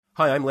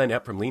Hi, I'm Len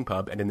Epp from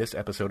LeanPub, and in this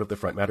episode of the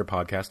Front Matter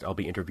podcast, I'll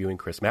be interviewing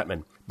Chris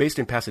Mattman. Based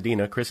in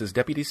Pasadena, Chris is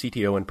Deputy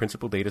CTO and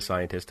Principal Data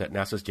Scientist at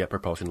NASA's Jet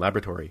Propulsion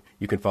Laboratory.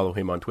 You can follow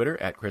him on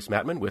Twitter at Chris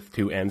Mattman with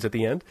 2 N's at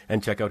the end,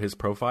 and check out his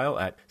profile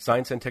at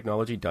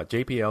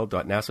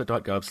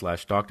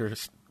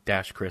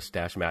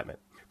scienceandtechnology.jpl.nasa.gov/Dr-Chris-Mattman.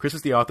 Chris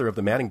is the author of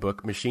the Manning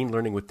book, Machine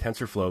Learning with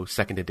TensorFlow,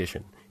 2nd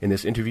edition. In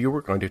this interview,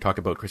 we're going to talk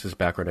about Chris's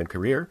background and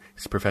career,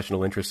 his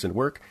professional interests and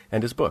work,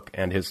 and his book,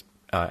 and his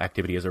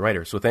activity as a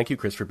writer. So thank you,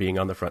 Chris, for being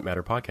on the Front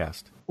Matter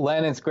podcast.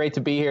 Len, it's great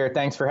to be here.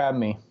 Thanks for having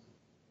me.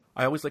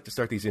 I always like to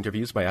start these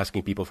interviews by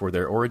asking people for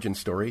their origin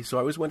story. So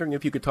I was wondering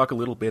if you could talk a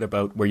little bit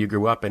about where you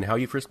grew up and how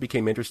you first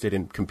became interested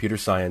in computer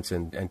science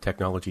and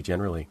technology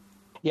generally.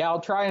 Yeah, I'll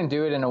try and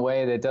do it in a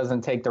way that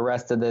doesn't take the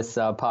rest of this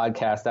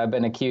podcast. I've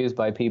been accused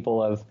by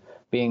people of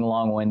being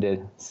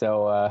long-winded,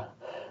 so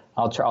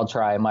I'll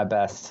try my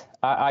best.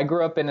 I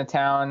grew up in a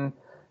town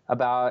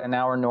about an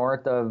hour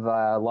north of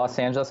Los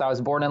Angeles. I was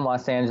born in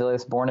Los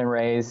Angeles, born and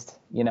raised,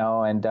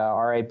 and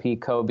R.I.P.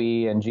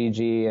 Kobe and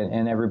Gigi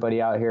and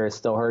everybody out here is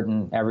still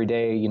hurting every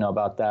day,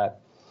 about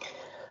that.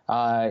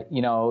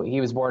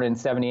 He was born in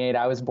 78.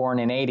 I was born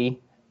in 80.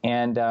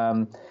 And,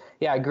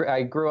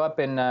 I grew up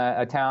in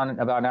a town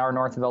about an hour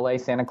north of L.A.,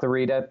 Santa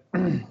Clarita.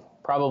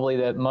 Probably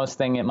the most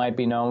thing it might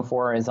be known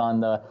for is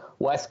on the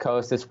West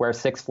Coast is where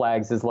Six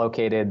Flags is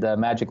located, the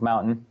Magic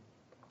Mountain.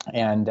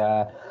 And,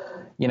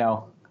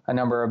 a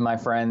number of my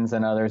friends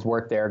and others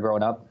worked there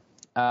growing up.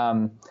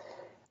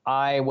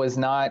 I was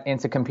not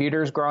into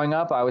computers growing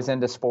up. I was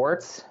into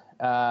sports.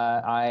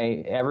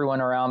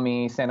 Everyone around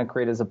me, Santa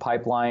Clarita is a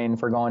pipeline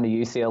for going to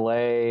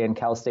UCLA and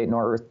Cal State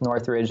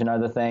Northridge and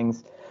other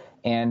things.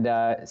 And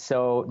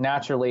so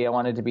naturally, I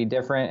wanted to be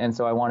different. And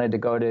so I wanted to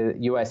go to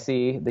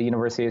USC, the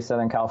University of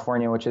Southern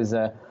California, which is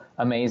an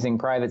amazing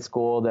private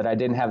school that I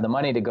didn't have the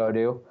money to go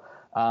to.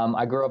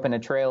 I grew up in a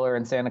trailer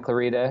in Santa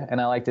Clarita,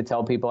 and I like to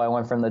tell people I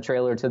went from the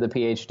trailer to the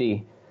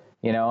PhD,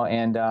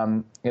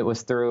 and it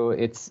was through,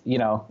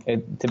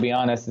 to be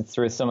honest, it's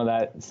through some of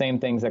that same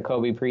things that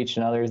Kobe preached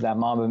and others, that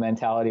Mamba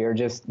mentality, or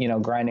just,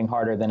 grinding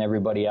harder than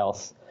everybody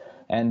else.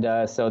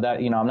 And so that,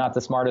 I'm not the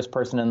smartest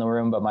person in the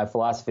room, but my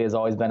philosophy has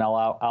always been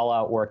I'll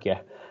outwork you,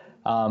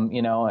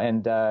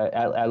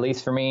 at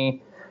least for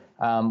me,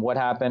 what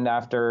happened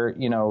after,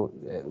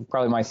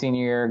 probably my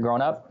senior year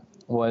growing up,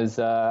 was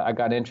I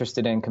got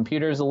interested in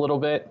computers a little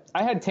bit.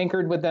 I had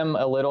tinkered with them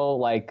a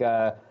little,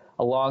 a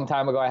long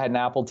time ago. I had an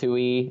Apple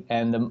IIe,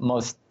 and the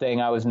most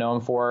thing I was known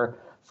for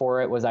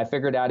it was I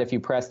figured out if you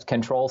pressed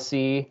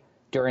Control-C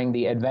during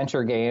the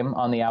adventure game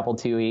on the Apple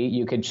IIe,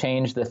 you could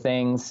change the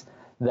things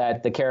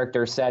that the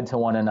characters said to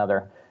one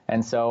another.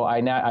 And so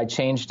I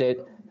changed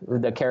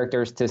the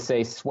characters to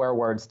say swear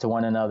words to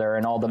one another,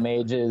 and all the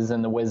mages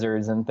and the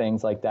wizards and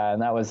things like that.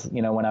 And that was,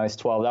 when I was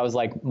 12. That was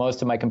like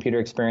most of my computer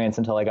experience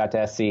until I got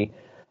to SC.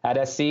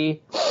 At SC,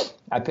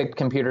 I picked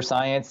computer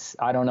science.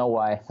 I don't know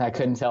why. I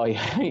couldn't tell you,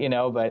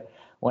 but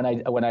when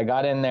I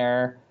got in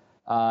there,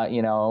 I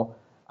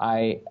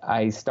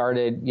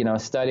started,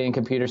 studying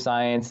computer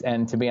science.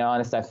 And to be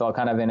honest, I felt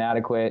kind of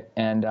inadequate.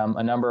 And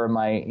a number of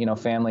my,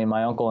 family and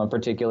my uncle in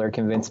particular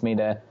convinced me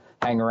to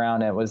hang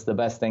around. It was the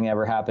best thing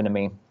ever happened to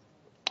me.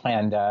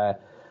 And, I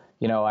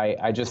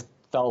just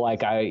felt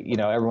like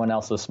everyone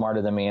else was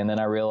smarter than me. And then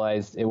I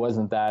realized it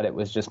wasn't that, it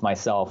was just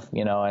myself,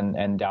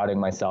 and doubting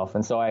myself.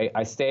 And so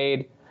I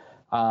stayed,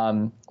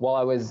 while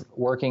I was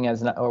working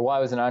while I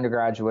was an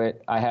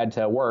undergraduate, I had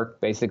to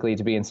work basically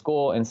to be in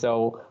school. And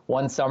so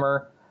one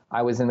summer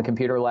I was in the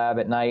computer lab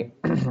at night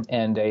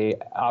and a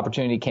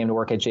opportunity came to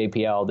work at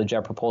JPL, the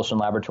Jet Propulsion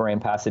Laboratory in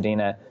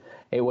Pasadena.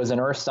 It was an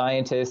earth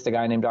scientist, a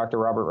guy named Dr.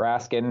 Robert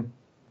Raskin.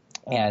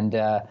 And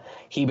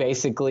he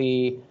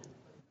basically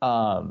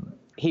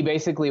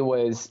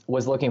was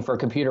looking for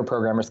computer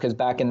programmers because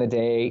back in the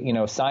day,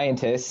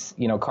 scientists,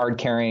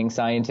 card-carrying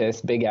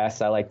scientists, big S,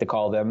 I like to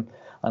call them,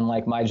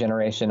 unlike my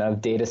generation of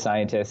data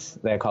scientists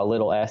that I call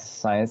little s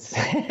science.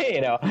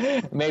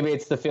 Maybe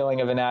it's the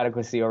feeling of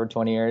inadequacy over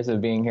 20 years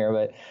of being here,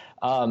 but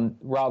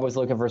Rob was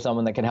looking for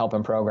someone that could help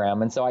him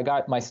program. And so I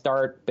got my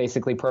start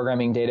basically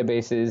programming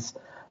databases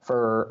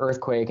for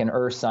earthquake and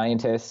earth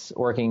scientists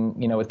working,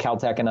 with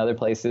Caltech and other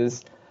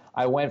places.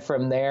 I went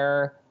from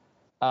there.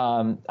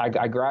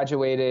 I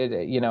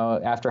graduated,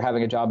 after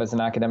having a job as an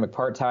academic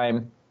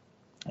part-time.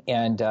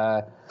 And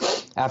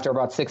after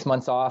about 6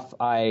 months off,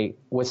 I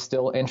was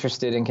still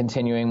interested in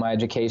continuing my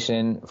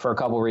education for a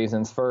couple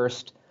reasons.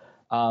 First,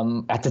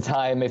 at the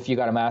time, if you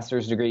got a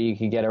master's degree, you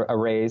could get a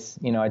raise,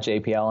 at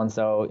JPL. And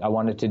so I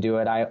wanted to do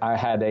it. I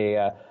had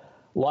a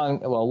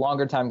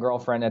longer time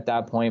girlfriend at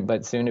that point,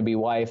 but soon to be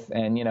wife.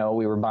 And,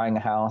 we were buying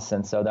a house.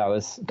 And so that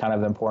was kind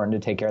of important to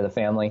take care of the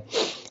family.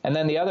 And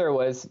then the other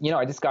was,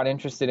 I just got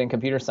interested in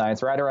computer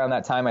science. Right around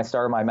that time I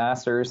started my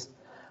master's.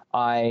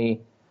 I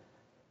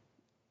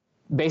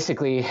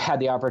basically had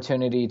the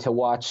opportunity to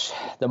watch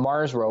the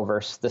Mars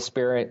rovers, the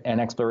Spirit and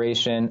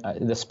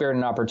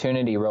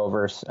Opportunity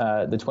rovers.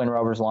 The twin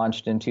rovers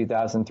launched in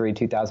 2003,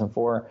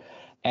 2004.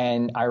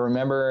 And I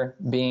remember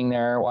being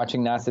there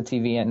watching NASA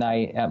TV at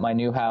night at my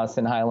new house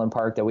in Highland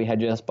Park that we had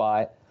just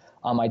bought,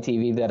 on my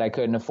TV that I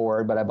couldn't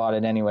afford, but I bought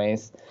it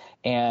anyways.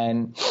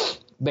 And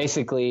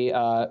basically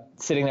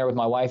sitting there with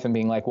my wife and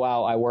being like,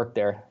 wow, I worked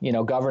there.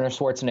 Governor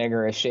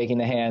Schwarzenegger is shaking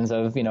the hands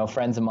of,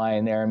 friends of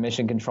mine there in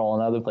Mission Control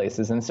and other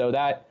places. And so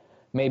that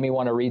made me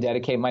want to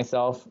rededicate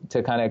myself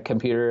to kind of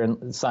computer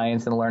and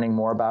science and learning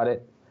more about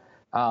it.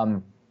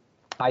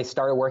 I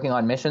started working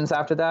on missions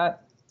after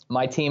that.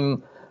 My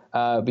team,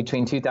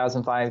 between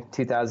 2005,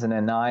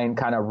 2009,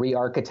 kind of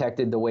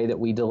re-architected the way that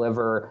we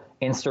deliver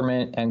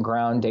instrument and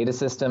ground data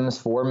systems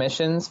for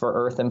missions for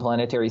Earth and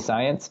planetary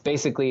science.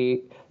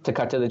 Basically, to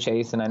cut to the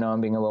chase, and I know I'm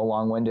being a little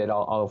long-winded,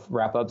 I'll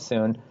wrap up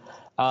soon.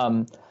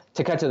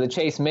 To cut to the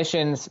chase,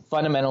 missions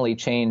fundamentally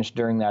changed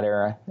during that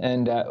era.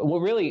 And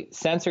really,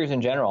 sensors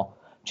in general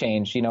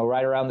changed.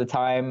 Right around the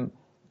time,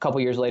 a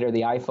couple years later,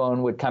 the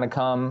iPhone would kind of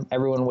come.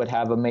 Everyone would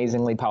have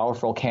amazingly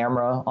powerful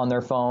camera on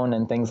their phone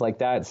and things like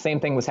that. Same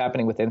thing was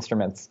happening with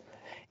instruments.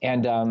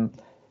 And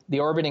the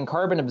Orbiting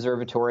Carbon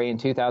Observatory in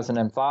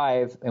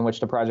 2005, in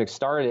which the project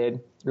started,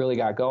 really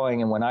got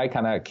going. And when I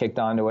kind of kicked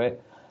onto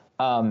it,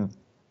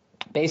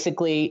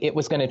 basically it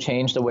was going to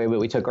change the way that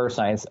we took Earth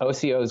science.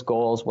 OCO's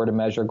goals were to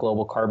measure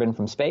global carbon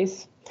from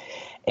space.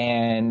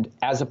 And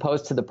as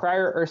opposed to the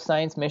prior Earth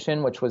science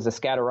mission, which was a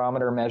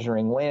scatterometer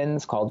measuring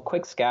winds called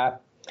QuickScat,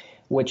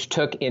 which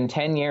took in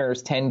 10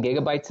 years 10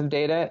 gigabytes of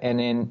data, and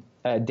in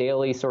a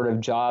daily sort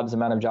of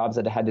amount of jobs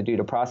that it had to do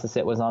to process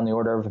it was on the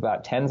order of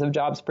about tens of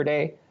jobs per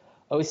day.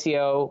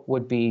 OCO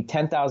would be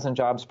 10,000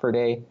 jobs per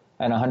day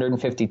and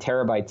 150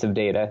 terabytes of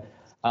data,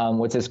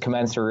 which is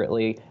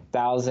commensurately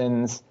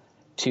thousands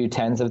to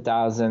tens of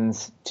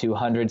thousands to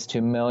hundreds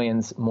to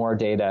millions more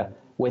data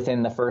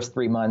within the first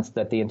 3 months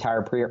that the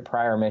entire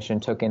prior mission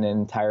took in an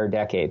entire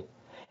decade.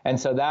 And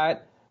so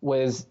that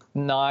was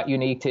not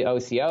unique to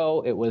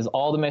OCO. It was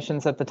all the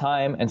missions at the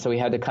time. And so we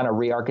had to kind of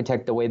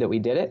re-architect the way that we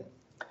did it.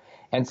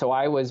 And so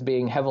I was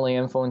being heavily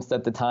influenced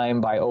at the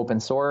time by open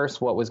source,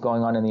 what was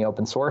going on in the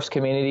open source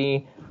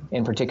community.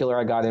 In particular,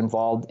 I got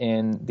involved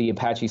in the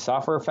Apache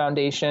Software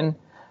Foundation.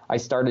 I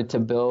started to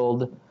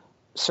build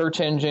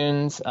search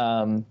engines.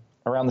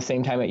 Around the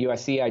same time at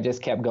USC, I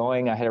just kept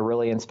going. I had a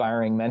really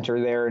inspiring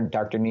mentor there,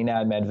 Dr.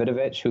 Nenad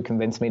Medvedevich, who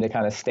convinced me to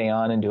kind of stay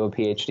on and do a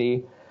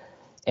PhD.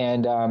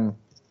 And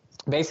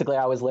basically,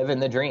 I was living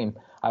the dream.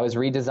 I was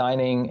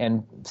redesigning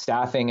and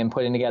staffing and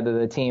putting together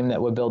the team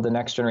that would build the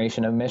next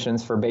generation of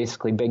missions for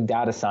basically big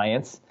data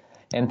science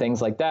and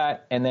things like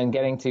that, and then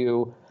getting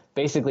to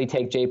basically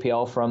take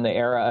JPL from the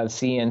era of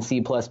C and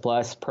C++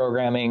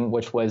 programming,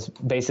 which was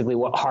basically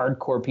what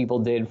hardcore people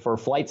did for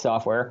flight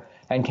software,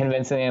 and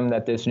convincing them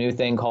that this new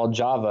thing called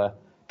Java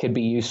could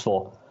be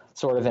useful,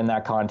 sort of in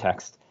that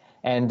context.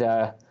 And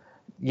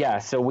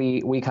so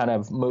we kind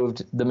of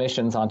moved the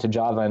missions onto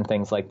Java and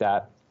things like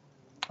that.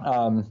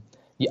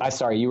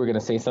 Sorry, you were going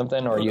to say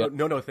something, or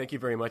No. Thank you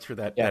very much for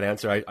that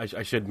answer.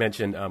 I should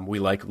mention we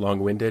like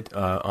long-winded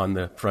on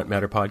the Front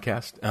Matter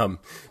podcast.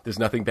 There's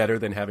nothing better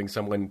than having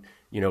someone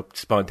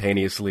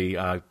spontaneously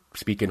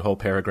speak in whole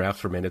paragraphs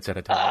for minutes at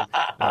a time.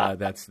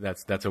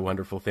 That's a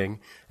wonderful thing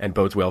and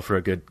bodes well for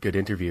a good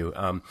interview.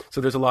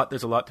 So there's a lot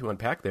to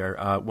unpack there.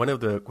 One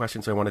of the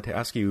questions I wanted to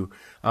ask you,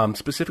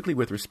 specifically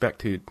with respect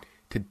to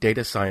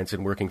data science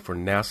and working for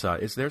NASA,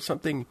 is there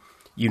something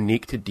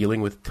unique to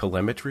dealing with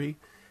telemetry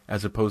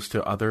as opposed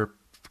to other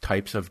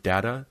types of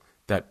data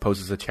that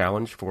poses a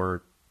challenge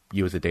for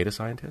you as a data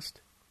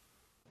scientist?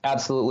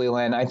 Absolutely,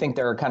 Lynn. I think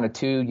there are kind of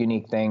two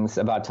unique things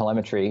about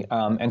telemetry.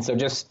 And so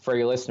just for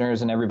your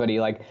listeners and everybody,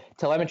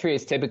 telemetry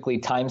is typically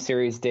time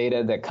series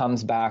data that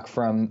comes back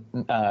from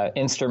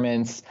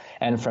instruments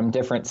and from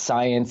different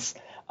science,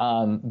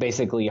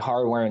 basically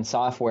hardware and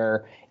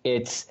software.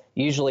 It's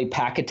usually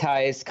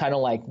packetized, kind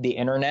of like the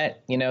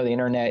internet. The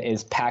internet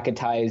is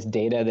packetized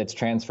data that's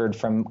transferred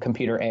from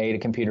computer A to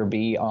computer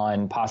B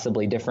on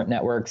possibly different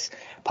networks,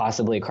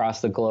 possibly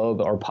across the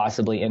globe, or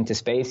possibly into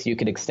space. You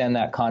could extend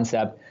that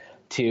concept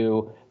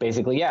to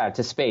basically,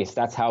 to space.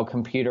 That's how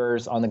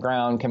computers on the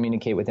ground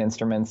communicate with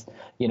instruments,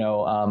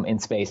 in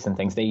space and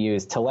things. They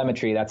use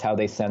telemetry. That's how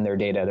they send their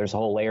data. There's a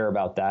whole layer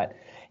about that.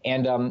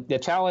 And the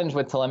challenge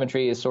with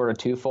telemetry is sort of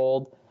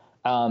twofold.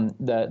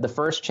 The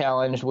first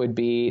challenge would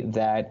be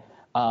that,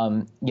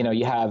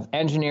 you have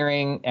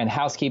engineering and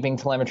housekeeping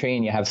telemetry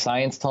and you have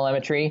science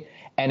telemetry,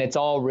 and it's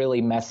all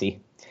really messy.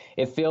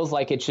 It feels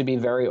like it should be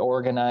very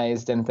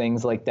organized and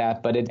things like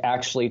that, but it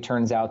actually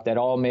turns out that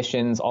all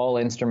missions, all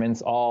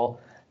instruments, all,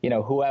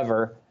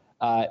 whoever,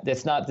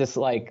 that's not this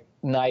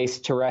nice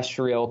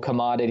terrestrial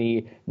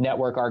commodity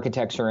network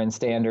architecture and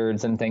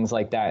standards and things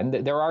like that.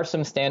 And there are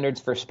some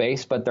standards for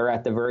space, but they're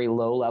at the very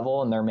low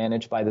level, and they're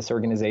managed by this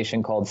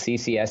organization called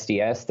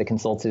CCSDS, the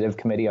Consultative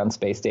Committee on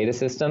Space Data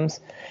Systems.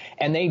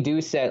 And they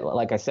do set,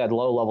 like I said,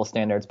 low-level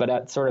standards, but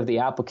at sort of the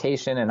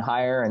application and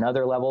higher and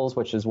other levels,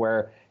 which is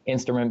where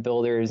instrument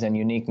builders and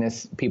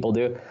uniqueness people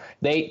do,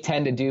 they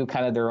tend to do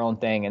kind of their own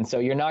thing. And so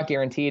you're not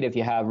guaranteed, if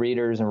you have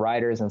readers and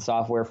writers and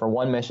software for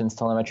one mission's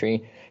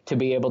telemetry, to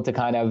be able to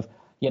kind of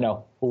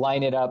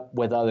line it up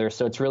with others.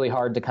 So it's really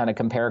hard to kind of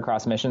compare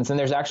across missions. And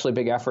there's actually a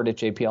big effort at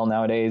JPL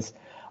nowadays.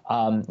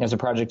 There's a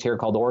project here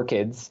called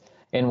ORCIDS,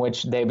 in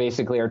which they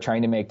basically are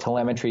trying to make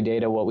telemetry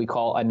data what we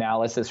call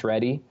analysis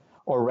ready,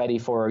 or ready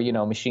for,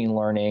 machine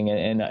learning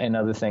and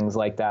other things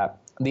like that.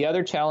 The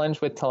other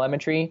challenge with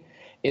telemetry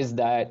is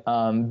that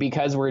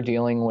because we're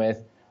dealing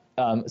with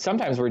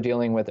sometimes we're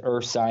dealing with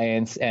earth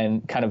science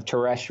and kind of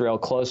terrestrial,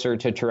 closer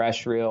to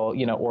terrestrial,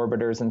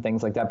 orbiters and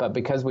things like that. But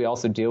because we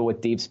also deal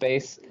with deep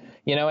space,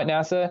 at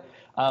NASA,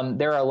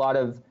 there are a lot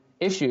of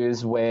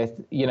issues with,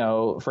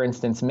 for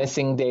instance,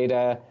 missing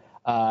data,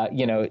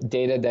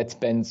 data that's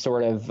been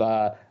sort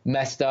of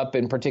messed up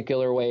in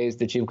particular ways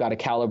that you've got to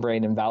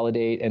calibrate and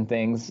validate and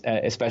things,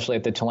 especially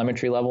at the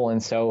telemetry level.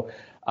 And so,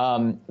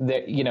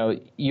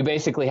 you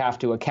basically have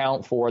to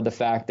account for the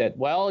fact that,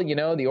 well, the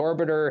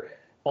orbiter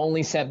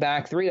only sent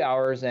back 3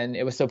 hours and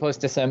it was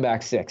supposed to send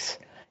back 6,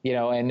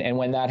 and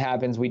when that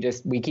happens, we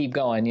keep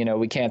going,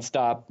 we can't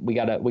stop. We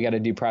gotta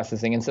do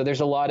processing. And so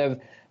there's a lot of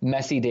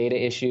messy data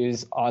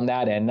issues on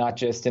that end, not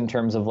just in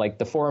terms of like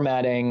the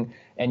formatting,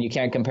 and you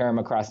can't compare them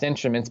across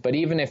instruments, but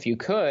even if you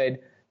could,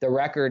 the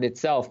record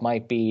itself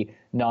might be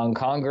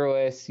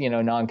non-congruous,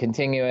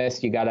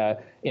 non-continuous. You got to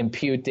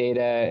impute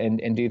data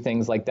and do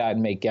things like that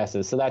and make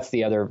guesses. So that's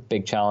the other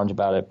big challenge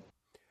about it.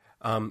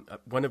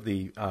 One of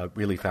the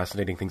really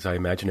fascinating things I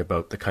imagine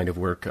about the kind of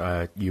work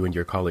you and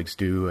your colleagues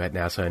do at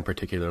NASA, and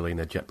particularly in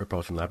the Jet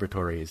Propulsion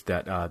Laboratory, is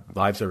that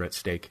lives are at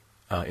stake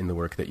in the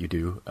work that you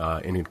do,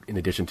 in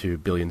addition to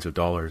billions of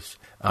dollars.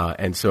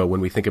 And so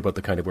when we think about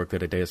the kind of work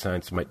that a data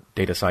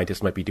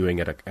scientist might be doing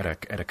at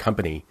a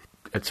company,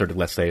 at sort of,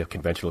 let's say, a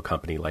conventional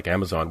company like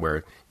Amazon,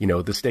 where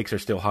the stakes are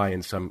still high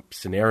in some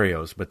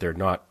scenarios, but they're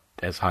not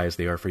as high as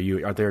they are for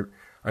you. Are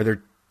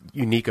there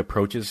unique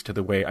approaches to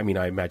the way? I mean,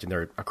 I imagine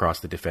they're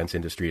across the defense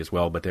industry as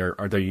well, but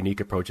are there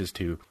unique approaches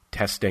to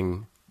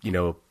testing,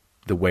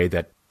 the way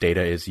that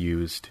data is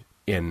used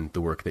in the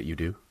work that you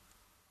do?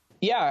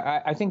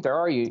 Yeah, I think there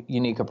are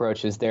unique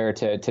approaches there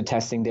to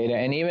testing data,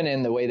 and even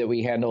in the way that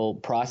we handle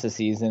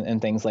processes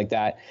and things like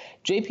that.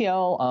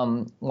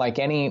 JPL, like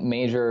any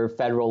major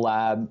federal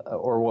lab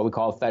or what we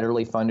call a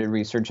federally funded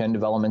research and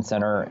development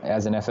center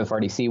as an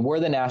FFRDC, we're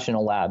the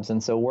national labs.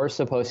 And so we're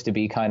supposed to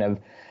be kind of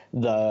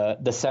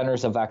the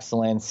centers of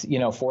excellence,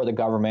 for the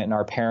government and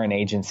our parent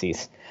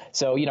agencies.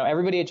 So,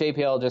 everybody at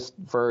JPL, just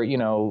for,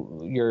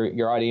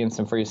 your audience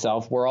and for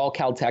yourself, we're all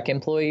Caltech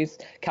employees.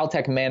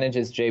 Caltech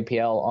manages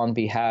JPL on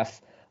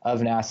behalf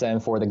of NASA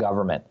and for the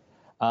government.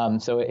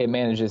 So it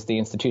manages the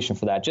institution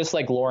for that. Just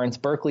like Lawrence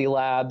Berkeley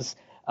Labs,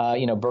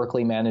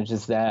 Berkeley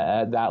manages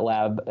that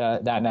lab,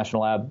 that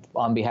national lab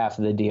on behalf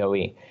of the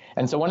DOE.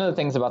 And so one of the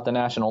things about the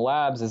national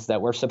labs is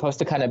that we're supposed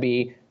to kind of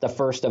be the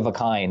first of a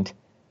kind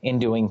in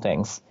doing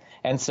things.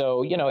 And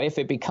so, if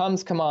it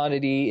becomes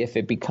commodity, if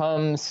it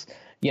becomes,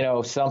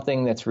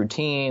 something that's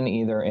routine,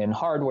 either in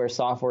hardware,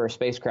 software,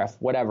 spacecraft,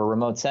 whatever,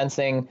 remote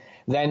sensing,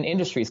 then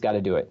industry's got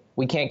to do it.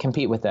 We can't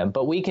compete with them,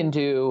 but we can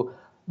do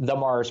the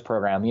Mars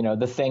program,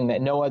 the thing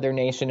that no other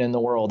nation in the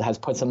world has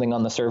put something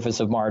on the surface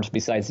of Mars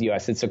besides the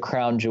U.S. It's a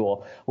crown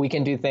jewel. We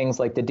can do things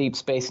like the Deep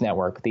Space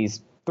Network,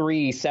 these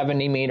 3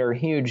 70-meter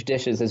huge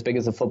dishes as big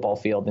as a football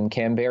field in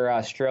Canberra,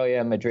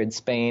 Australia, Madrid,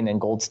 Spain, and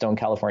Goldstone,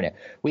 California.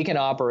 We can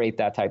operate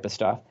that type of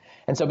stuff.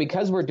 And so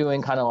because we're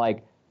doing kind of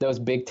like those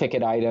big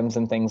ticket items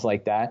and things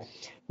like that,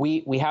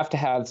 we have to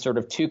have sort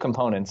of 2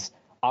 components: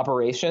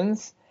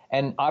 operations.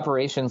 And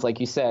operations,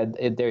 like you said,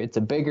 it's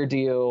a bigger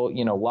deal.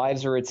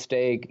 Lives are at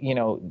stake.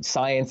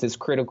 Science is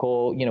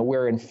critical.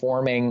 We're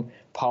informing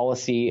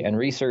policy and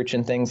research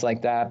and things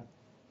like that.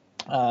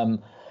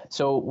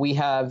 So we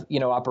have,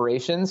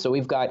 operations. So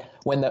we've got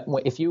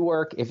if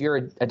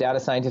you're a data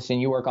scientist and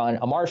you work on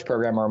a Mars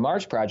program or a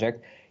Mars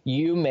project,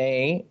 you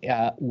may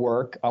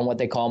work on what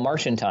they call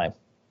Martian time.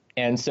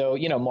 And so,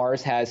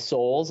 Mars has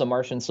sols. A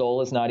Martian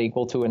sol is not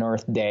equal to an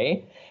Earth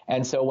day.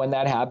 And so when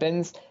that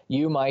happens,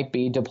 you might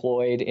be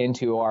deployed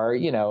into our,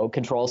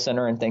 control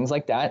center and things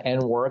like that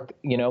and work,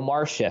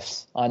 Mars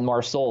shifts on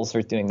Mars sols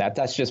for doing that.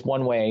 That's just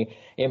one way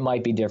it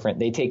might be different.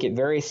 They take it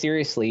very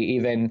seriously,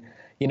 even,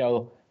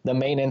 the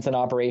maintenance and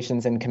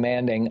operations and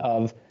commanding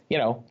of,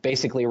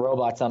 basically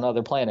robots on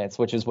other planets,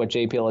 which is what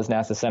JPL is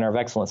NASA's Center of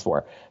Excellence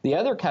for. The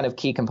other kind of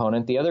key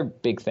component, the other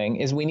big thing,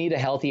 is we need a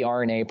healthy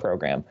RNA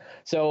program.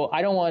 So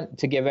I don't want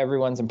to give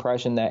everyone's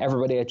impression that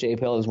everybody at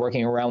JPL is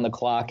working around the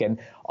clock and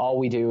all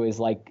we do is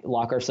like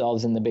lock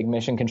ourselves in the big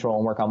mission control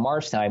and work on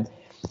Mars time.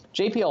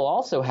 JPL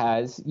also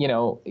has,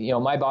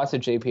 my boss at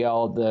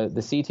JPL,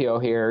 the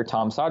CTO here,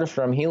 Tom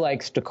Soderstrom, he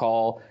likes to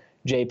call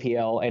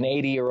JPL an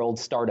 80-year-old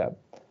startup.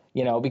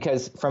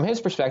 Because from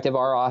his perspective,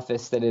 our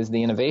office, that is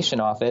the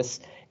innovation office,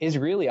 is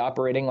really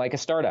operating like a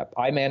startup.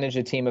 I manage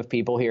a team of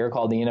people here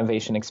called the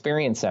Innovation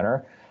Experience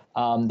Center.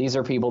 These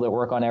are people that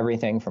work on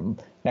everything from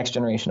next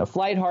generation of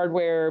flight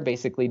hardware,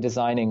 basically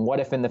designing what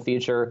if in the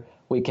future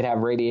we could have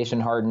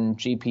radiation-hardened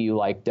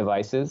GPU-like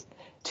devices,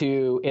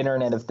 to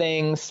Internet of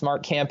Things,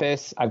 smart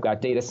campus. I've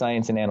got data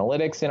science and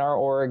analytics in our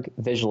org,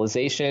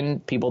 visualization,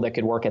 people that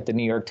could work at the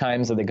New York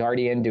Times or the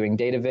Guardian doing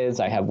data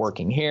viz. I have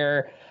working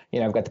here.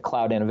 I've got the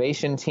cloud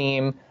innovation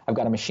team. I've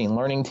got a machine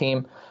learning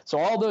team. So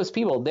all those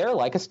people, they're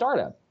like a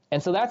startup.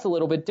 And so that's a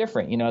little bit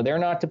different. They're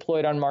not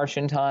deployed on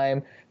Martian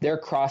time. They're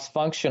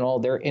cross-functional.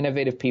 They're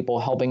innovative people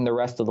helping the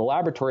rest of the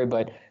laboratory,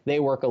 but they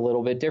work a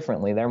little bit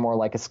differently. They're more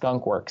like a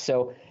skunk work.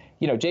 So,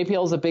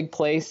 JPL is a big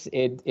place.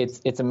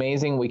 It's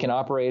amazing. We can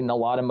operate in a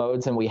lot of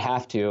modes, and we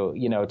have to,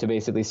 to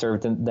basically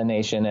serve the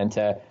nation and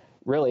to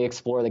really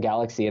explore the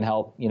galaxy and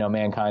help,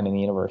 mankind in the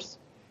universe.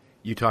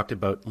 You talked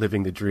about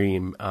living the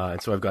dream,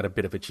 and so I've got a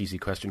bit of a cheesy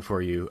question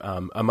for you.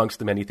 Amongst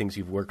the many things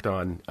you've worked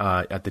on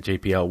at the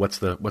JPL, what's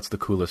the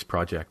coolest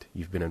project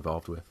you've been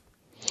involved with?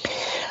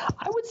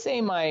 I would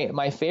say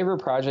my favorite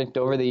project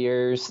over the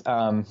years,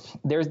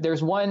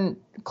 there's one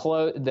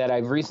that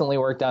I've recently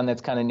worked on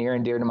that's kind of near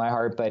and dear to my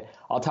heart, but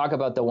I'll talk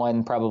about the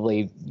one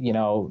probably,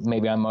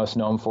 maybe I'm most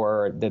known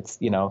for that's,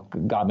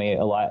 got me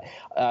a lot.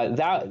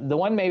 The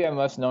one maybe I'm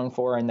most known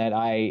for and that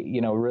I,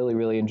 really,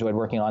 really enjoyed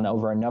working on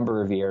over a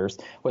number of years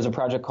was a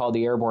project called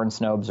the Airborne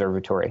Snow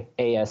Observatory,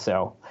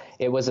 ASO.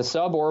 It was a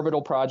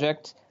suborbital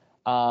project.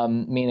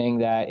 Meaning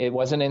that it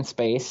wasn't in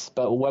space,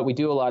 but what we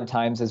do a lot of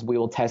times is we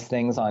will test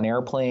things on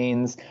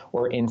airplanes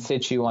or in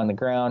situ on the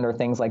ground or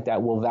things like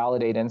that. We'll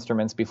validate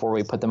instruments before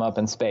we put them up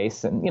in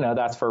space, and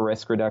that's for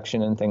risk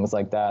reduction and things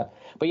like that.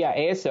 But yeah,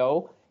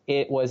 ASO,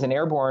 it was an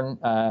airborne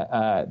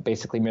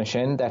basically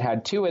mission that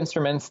had two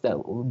instruments that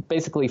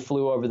basically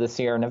flew over the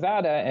Sierra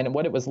Nevada, and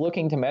what it was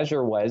looking to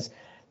measure was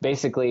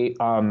basically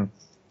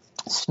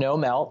snow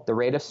melt, the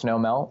rate of snow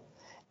melt,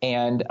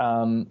 and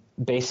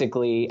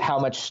basically how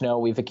much snow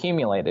we've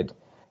accumulated,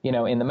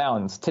 in the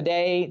mountains.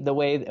 Today,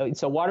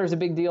 so water is a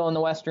big deal in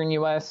the Western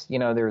U.S.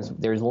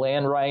 There's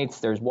land rights,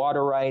 there's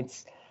water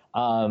rights.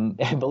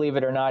 Believe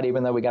it or not,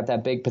 even though we got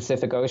that big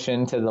Pacific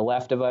Ocean to the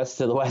left of us,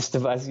 to the west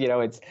of us,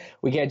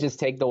 we can't just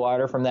take the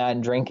water from that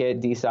and drink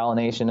it.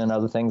 Desalination and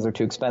other things are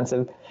too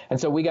expensive.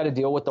 And so we got to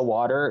deal with the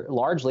water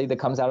largely that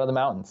comes out of the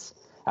mountains,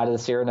 out of the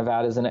Sierra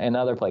Nevadas and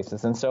other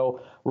places. And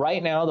so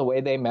right now, the way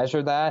they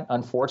measure that,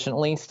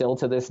 unfortunately, still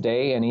to this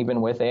day, and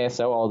even with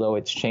ASO, although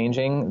it's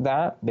changing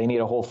that, they need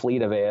a whole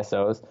fleet of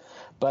ASOs.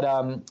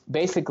 But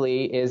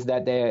basically is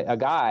that a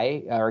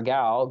guy or a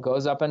gal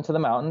goes up into the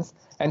mountains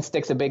and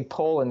sticks a big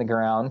pole in the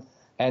ground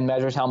and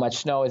measures how much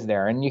snow is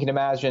there. And you can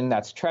imagine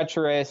that's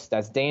treacherous,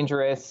 that's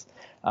dangerous.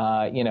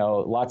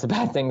 Lots of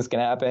bad things can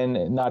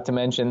happen, not to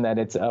mention that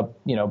it's a,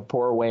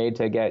 poor way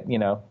to get,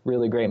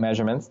 really great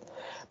measurements.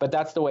 But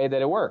that's the way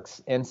that it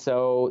works. And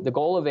so the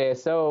goal of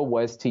ASO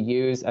was to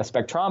use a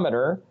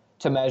spectrometer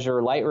to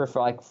measure light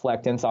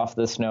reflectance off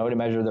the snow, to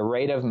measure the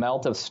rate of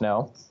melt of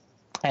snow,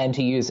 and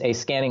to use a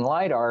scanning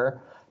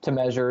LiDAR to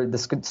measure the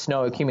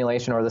snow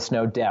accumulation or the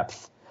snow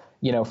depth,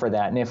 for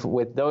that. And if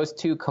with those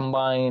two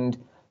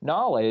combined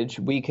knowledge,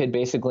 we could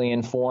basically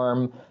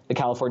inform the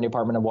California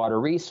Department of Water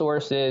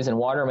Resources and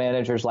water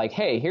managers like,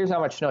 hey, here's how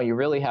much snow you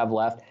really have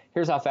left.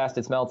 Here's how fast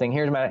it's melting.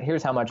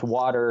 Here's how much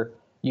water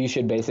you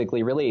should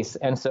basically release.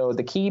 And so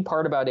the key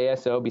part about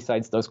ASO,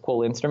 besides those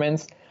cool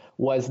instruments,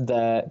 was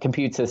the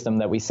compute system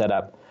that we set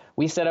up.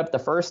 We set up the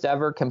first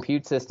ever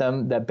compute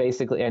system that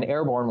basically, an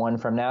airborne one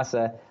from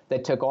NASA,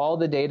 that took all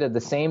the data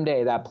the same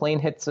day that plane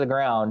hits the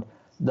ground.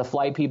 The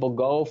flight people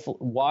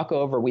walk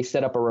over. We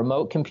set up a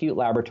remote compute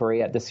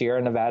laboratory at the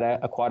Sierra Nevada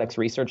Aquatics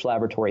Research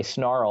Laboratory,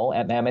 SNARL,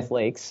 at Mammoth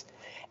Lakes.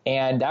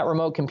 And that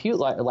remote compute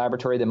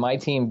laboratory that my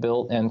team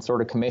built and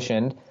sort of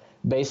commissioned,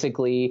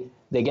 basically,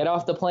 they get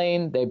off the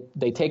plane,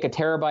 they take a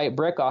terabyte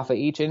brick off of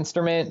each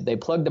instrument, they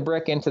plug the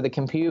brick into the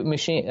compute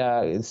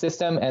machine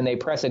system, and they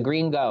press a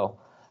green go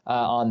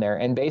on there.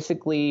 And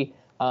basically,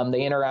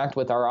 they interact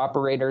with our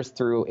operators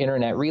through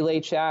internet relay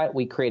chat.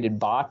 We created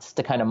bots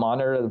to kind of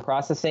monitor the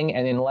processing.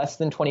 And in less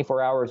than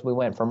 24 hours, we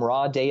went from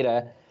raw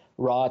data,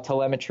 raw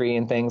telemetry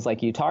and things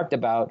like you talked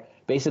about,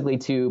 basically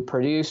to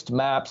produced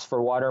maps for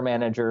water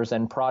managers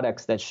and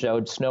products that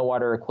showed snow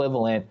water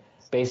equivalent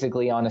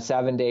basically on a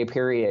 7-day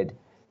period,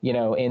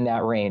 in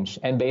that range,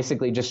 and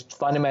basically just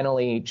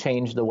fundamentally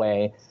change the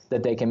way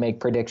that they can make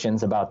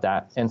predictions about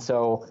that. And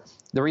so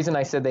the reason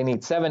I said they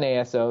need 7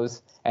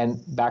 ASOs,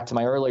 and back to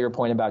my earlier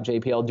point about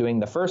JPL doing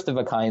the first of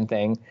a kind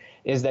thing,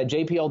 is that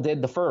JPL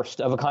did the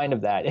first of a kind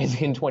of that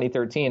in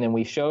 2013, and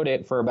we showed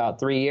it for about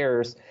 3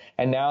 years.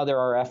 And now there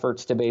are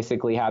efforts to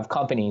basically have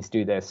companies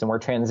do this, and we're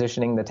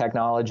transitioning the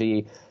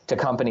technology to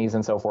companies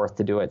and so forth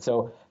to do it.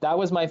 So that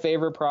was my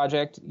favorite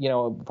project,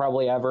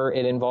 probably ever.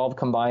 It involved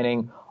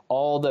combining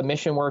all the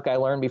mission work I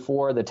learned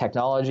before, the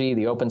technology,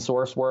 the open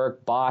source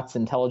work, bots,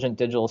 intelligent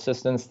digital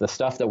assistants, the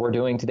stuff that we're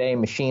doing today,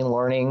 machine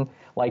learning,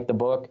 like the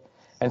book.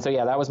 And so,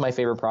 yeah, that was my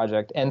favorite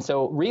project. And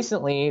so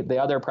recently,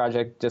 the other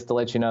project, just to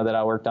let you know that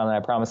I worked on, and I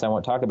promise I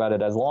won't talk about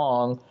it as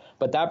long,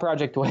 but that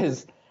project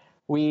was,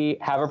 we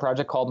have a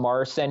project called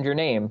Mars Send Your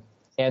Name.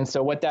 And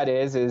so what that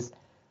is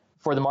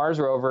for the Mars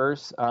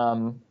rovers,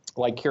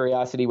 like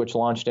Curiosity, which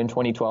launched in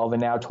 2012,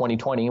 and now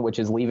 2020, which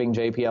is leaving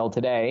JPL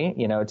today,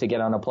 to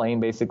get on a plane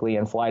basically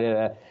and fly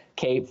to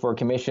Cape for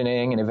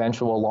commissioning and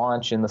eventual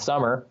launch in the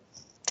summer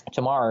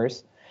to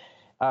Mars.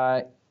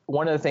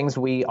 One of the things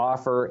we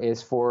offer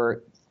is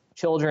for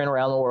children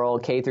around the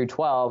world, K through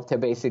 12, to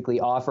basically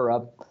offer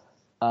up,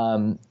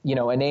 a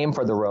name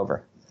for the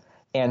rover.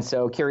 And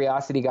so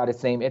Curiosity got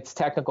its name. Its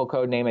technical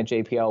code name at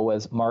JPL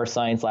was Mars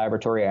Science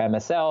Laboratory, or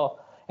MSL.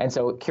 And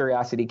so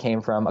Curiosity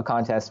came from a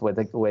contest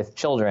with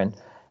children,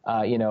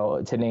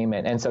 to name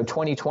it. And so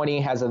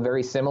 2020 has a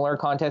very similar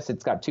contest.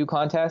 It's got 2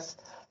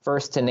 contests.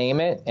 First to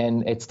name it,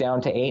 and it's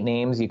down to 8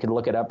 names. You can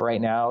look it up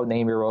right now,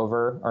 name your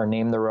rover or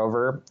name the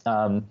rover.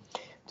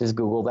 Just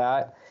Google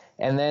that.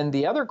 And then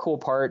the other cool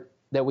part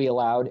that we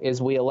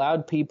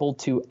allowed people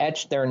to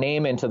etch their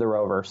name into the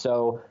rover.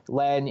 So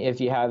Len, if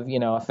you have,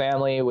 a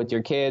family with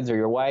your kids or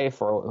your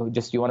wife, or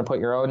just you want to put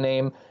your own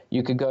name,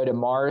 you could go to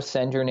Mars,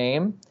 send your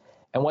name.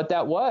 And what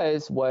that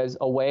was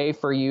a way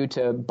for you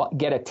to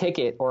get a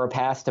ticket or a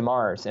pass to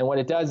Mars. And what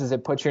it does is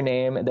it puts your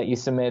name that you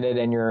submitted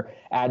and your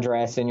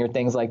address and your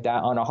things like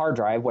that on a hard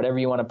drive, whatever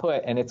you want to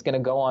put, and it's going to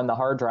go on the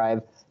hard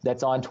drive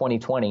that's on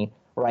 2020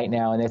 right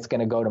now, and it's going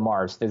to go to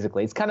Mars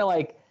physically. It's kind of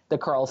like the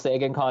Carl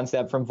Sagan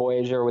concept from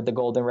Voyager with the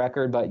golden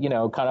record, but,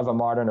 kind of a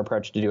modern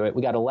approach to do it.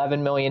 We got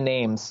 11 million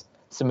names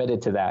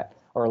submitted to that,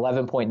 or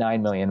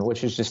 11.9 million,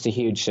 which is just a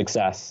huge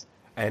success.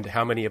 And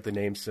how many of the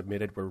names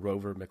submitted were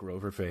Rover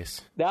McRoverface?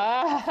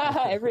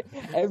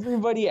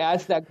 Everybody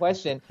asked that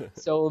question.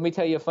 So let me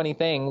tell you a funny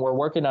thing. We're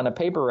working on a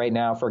paper right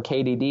now for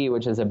KDD,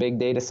 which is a big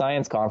data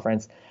science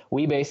conference.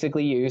 We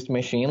basically used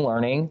machine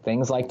learning,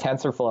 things like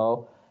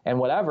TensorFlow and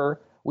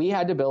whatever. We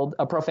had to build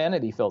a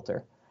profanity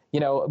filter.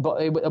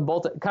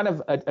 Both kind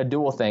of a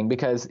dual thing,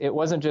 because it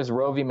wasn't just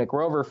Rovy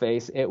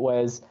McRoverface. It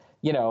was,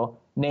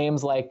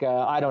 names like,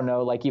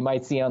 like you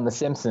might see on The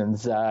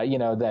Simpsons,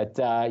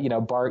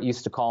 that Bart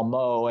used to call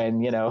Moe,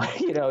 and,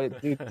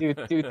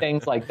 do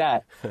things like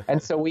that.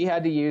 And so we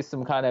had to use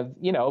some kind of,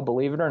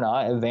 believe it or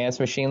not, advanced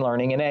machine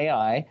learning and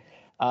AI.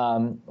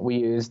 We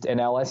used an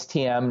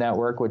LSTM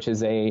network, which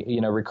is a,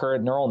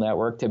 recurrent neural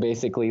network, to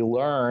basically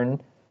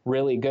learn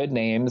really good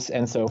names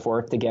and so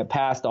forth to get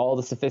past all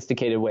the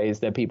sophisticated ways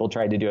that people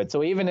tried to do it.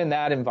 So even in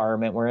that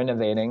environment, we're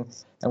innovating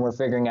and we're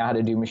figuring out how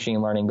to do machine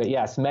learning. But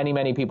yes, many,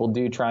 many people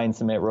do try and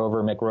submit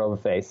Rover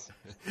McRoverface.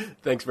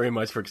 Thanks very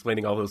much for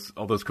explaining all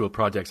those cool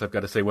projects. I've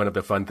got to say, one of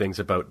the fun things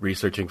about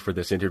researching for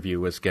this interview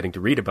was getting to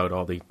read about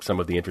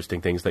some of the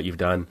interesting things that you've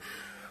done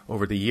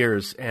over the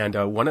years. And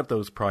one of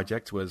those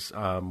projects was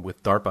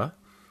with DARPA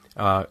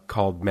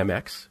called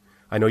MEMEX.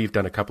 I know you've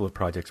done a couple of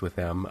projects with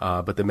them,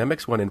 but the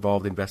MEMEX one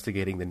involved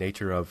investigating the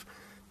nature of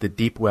the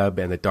deep web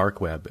and the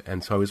dark web.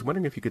 And so I was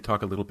wondering if you could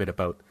talk a little bit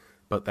about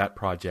that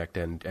project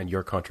and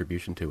your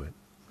contribution to it.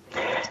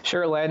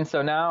 Sure, Len.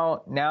 So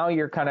now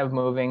you're kind of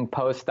moving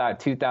post that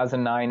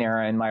 2009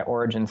 era in my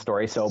origin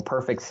story. So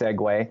perfect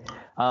segue.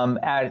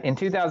 In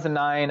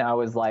 2009, I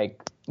was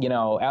like,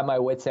 at my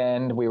wit's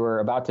end. We were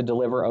about to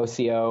deliver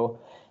OCO,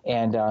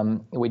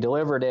 and we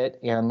delivered it,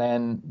 and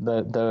then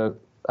the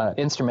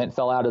instrument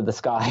fell out of the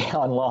sky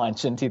on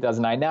launch in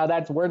 2009. Now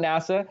we're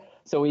NASA,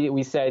 so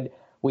we said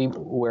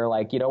we're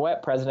like,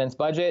 President's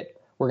budget.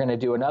 We're going to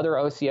do another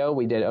OCO.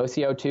 We did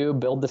OCO2,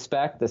 build the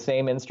spec, the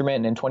same instrument,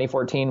 and in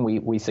 2014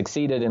 we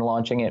succeeded in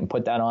launching it and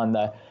put that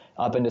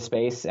up into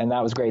space, and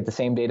that was great. The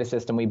same data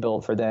system we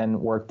built for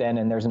then worked then,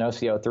 and there's an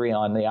OCO3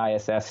 on the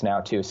ISS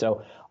now too.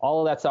 So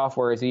all of that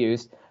software is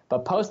used.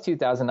 But post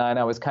 2009,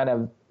 I was kind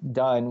of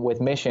done with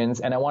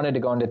missions, and I wanted to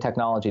go into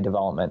technology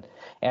development.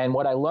 And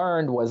what I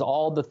learned was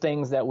all the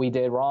things that we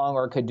did wrong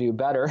or could do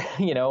better,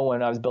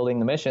 when I was building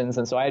the missions.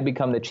 And so I had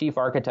become the chief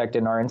architect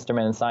in our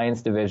instrument and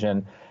science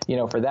division,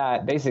 for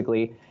that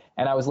basically.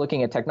 And I was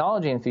looking at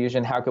technology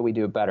infusion. How could we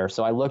do it better?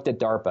 So I looked at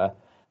DARPA.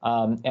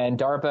 And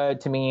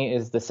DARPA, to me,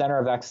 is the center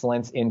of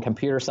excellence in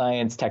computer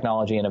science,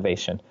 technology,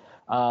 innovation.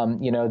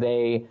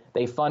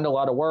 They fund a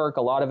lot of work.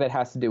 A lot of it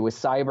has to do with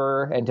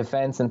cyber and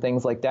defense and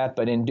things like that.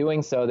 But in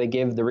doing so, they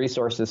give the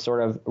resources,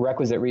 sort of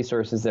requisite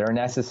resources that are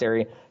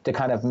necessary to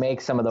kind of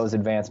make some of those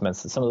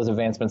advancements. Some of those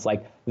advancements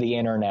like the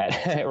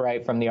internet,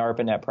 right, from the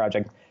ARPANET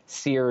project,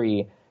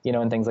 Siri,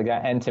 and things like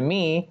that. And to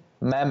me,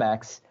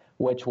 MEMEX,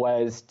 which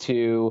was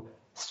to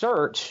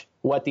search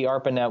what the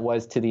ARPANET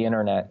was to the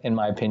internet, in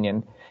my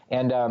opinion.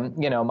 And,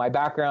 my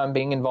background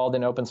being involved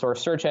in open source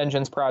search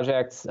engines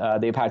projects,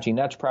 the Apache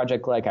Nutch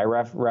project, like I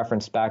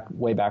referenced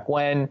way back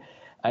when,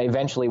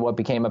 eventually what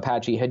became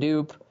Apache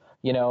Hadoop,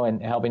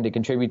 and helping to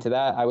contribute to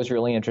that, I was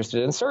really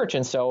interested in search.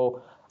 And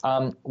so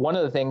one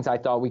of the things I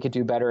thought we could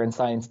do better in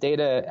science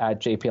data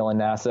at JPL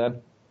and NASA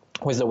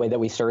was the way that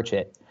we search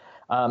it.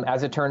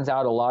 As it turns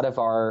out, a lot of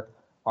our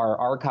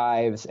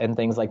archives and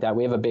things like that,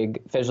 we have a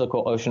big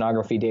physical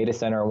oceanography data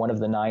center, one of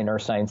the 9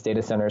 Earth Science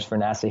data centers for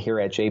NASA here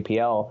at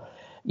JPL.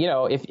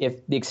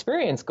 If the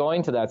experience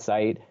going to that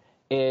site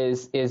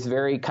is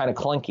very kind of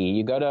clunky,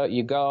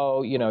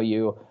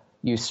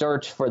 you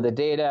search for the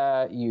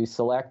data, you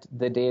select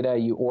the data,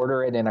 you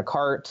order it in a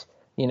cart,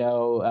 you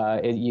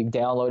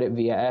download it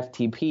via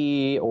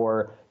FTP,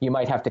 or you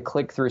might have to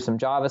click through some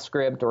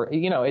JavaScript, or,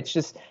 it's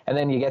just, and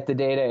then you get the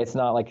data. It's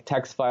not like a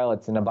text file.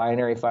 It's in a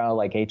binary file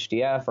like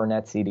HDF or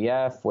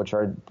NetCDF, which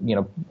are,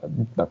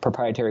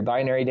 proprietary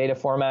binary data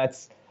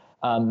formats.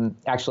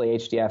 Actually,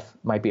 HDF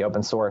might be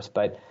open source,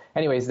 but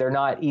anyways, they're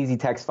not easy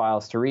text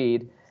files to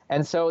read.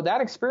 And so that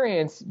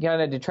experience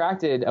kind of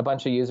detracted a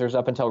bunch of users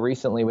up until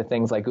recently with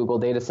things like Google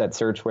Dataset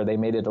Search, where they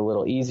made it a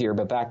little easier.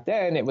 But back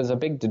then, it was a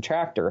big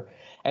detractor.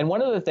 And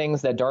one of the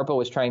things that DARPA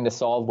was trying to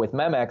solve with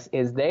Memex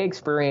is they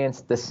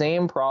experienced the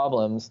same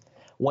problems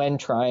when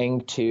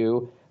trying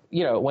to,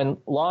 when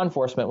law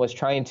enforcement was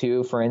trying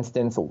to, for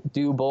instance,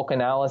 do bulk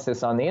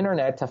analysis on the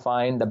internet to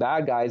find the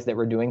bad guys that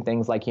were doing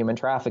things like human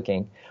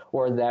trafficking,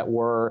 or that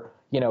were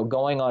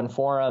going on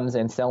forums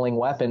and selling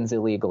weapons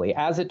illegally.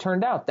 As it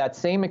turned out, that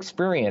same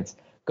experience,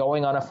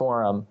 going on a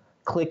forum,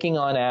 clicking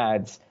on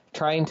ads,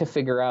 trying to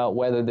figure out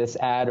whether this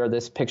ad or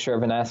this picture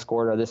of an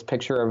escort or this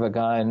picture of a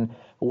gun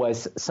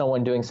was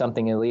someone doing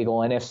something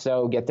illegal, and if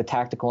so, get the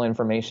tactical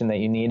information that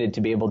you needed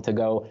to be able to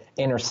go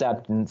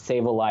intercept and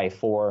save a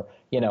life, or,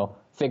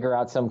 figure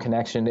out some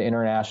connection to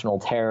international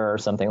terror or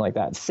something like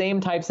that. Same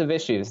types of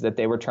issues that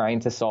they were trying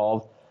to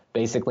solve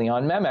basically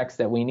on Memex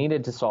that we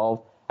needed to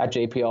solve at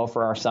JPL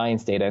for our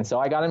science data. And so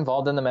I got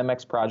involved in the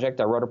Memex project.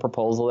 I wrote a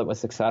proposal that was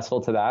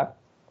successful to that.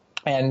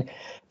 And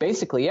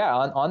basically,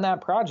 on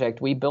that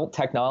project, we built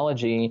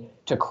technology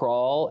to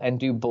crawl and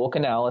do bulk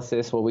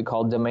analysis, what we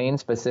call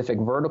domain-specific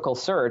vertical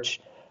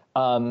search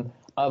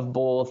of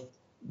both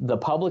the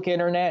public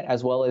internet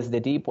as well as the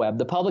deep web.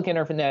 The public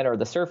internet, or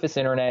the surface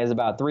internet, is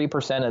about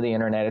 3% of the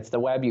internet. It's the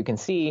web you can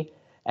see.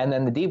 And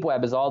then the deep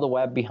web is all the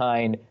web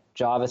behind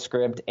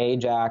JavaScript,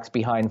 Ajax,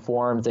 behind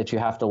forums that you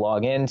have to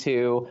log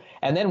into.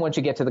 And then once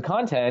you get to the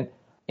content,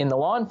 in the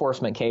law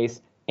enforcement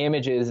case,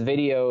 images,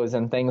 videos,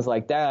 and things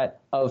like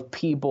that of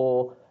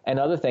people and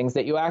other things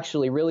that you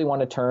actually really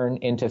want to turn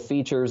into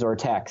features or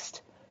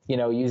text,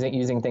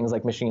 using things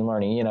like machine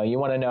learning. You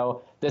want to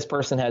know this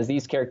person has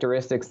these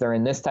characteristics, they're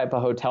in this type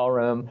of hotel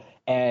room,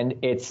 and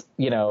it's,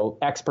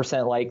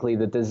 X% likely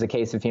that this is a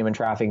case of human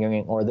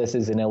trafficking, or this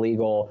is an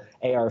illegal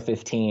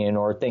AR-15,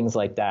 or things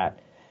like that.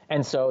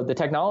 And so the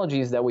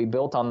technologies that we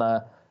built on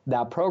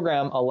that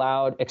program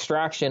allowed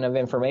extraction of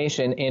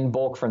information in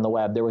bulk from the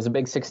web. There was a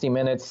big 60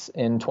 Minutes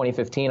in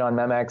 2015 on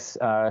Memex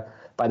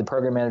by the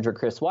program manager,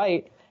 Chris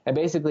White. And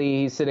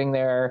basically he's sitting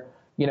there,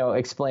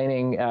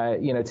 explaining,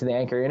 to the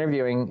anchor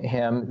interviewing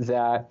him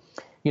that,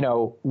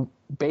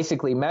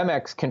 basically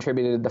Memex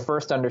contributed the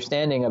first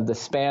understanding of the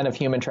span of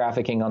human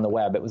trafficking on the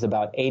web. It was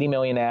about 80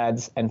 million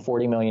ads and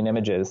 40 million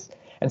images.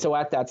 And so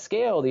at that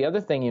scale, the other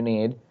thing you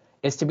need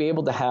is to be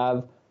able to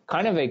have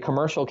kind of a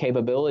commercial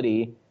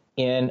capability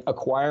in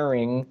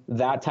acquiring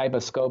that type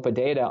of scope of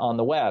data on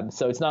the web.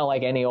 So it's not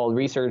like any old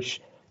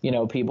research,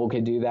 people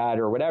could do that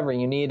or whatever.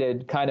 You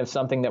needed kind of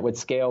something that would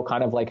scale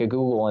kind of like a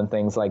Google and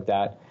things like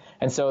that.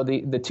 And so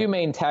the two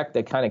main tech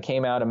that kind of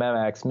came out of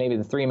Memex, maybe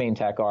the three main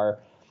tech, are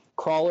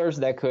crawlers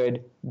that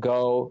could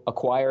go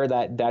acquire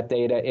that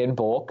data in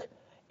bulk.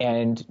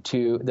 And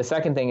the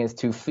second thing is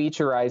to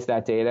featurize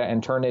that data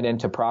and turn it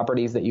into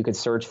properties that you could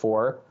search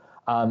for.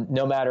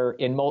 No matter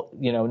the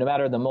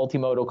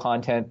multimodal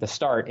content, the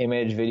start,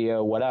 image,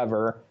 video,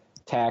 whatever,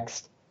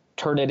 text,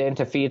 turn it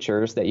into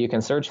features that you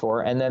can search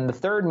for. And then the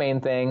third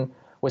main thing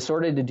was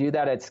sort of to do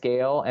that at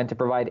scale and to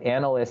provide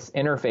analysts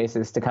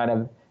interfaces to kind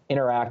of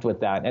interact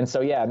with that. And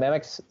so,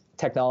 Memex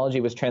technology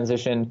was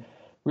transitioned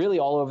really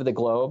all over the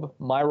globe.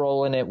 My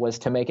role in it was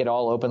to make it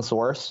all open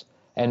source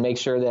and make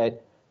sure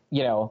that,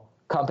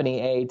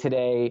 Company A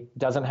today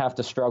doesn't have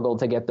to struggle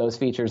to get those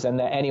features, and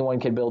that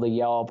anyone could build a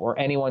Yelp, or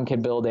anyone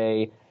could build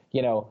a,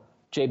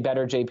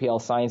 better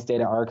JPL science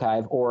data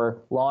archive,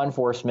 or law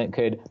enforcement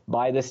could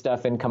buy this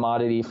stuff in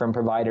commodity from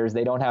providers.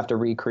 They don't have to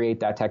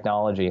recreate that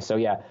technology. So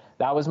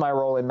that was my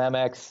role in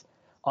Memex.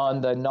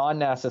 On the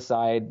non-NASA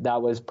side,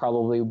 that was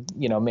probably,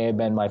 may have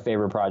been my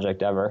favorite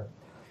project ever.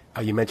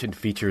 You mentioned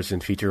features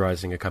and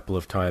featurizing a couple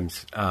of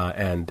times,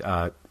 and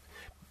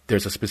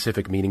there's a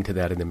specific meaning to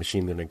that in the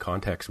machine learning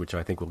context, which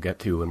I think we'll get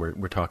to when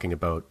we're talking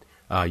about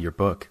your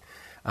book.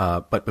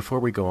 But before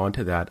we go on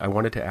to that, I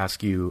wanted to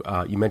ask you,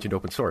 you mentioned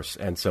open source.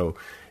 And so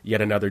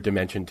yet another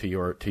dimension to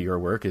your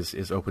work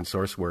is open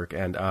source work.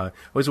 And I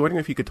was wondering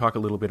if you could talk a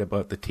little bit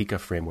about the TICA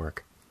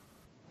framework.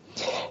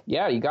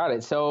 Yeah, you got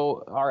it.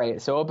 So, all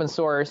right. So open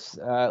source,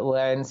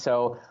 Len.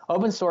 So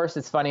open source,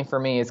 it's funny for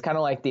me. It's kind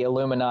of like the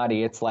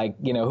Illuminati. It's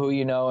like, who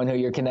you know and who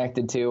you're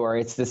connected to, or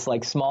it's this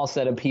like small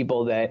set of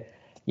people that,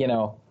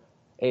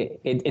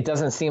 it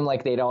doesn't seem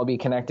like they'd all be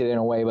connected in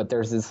a way, but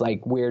there's this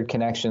like weird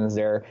connections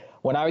there.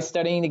 When I was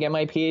studying to get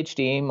my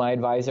PhD, my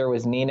advisor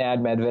was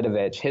Nenad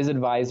Medvedevich. His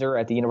advisor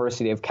at the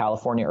University of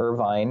California,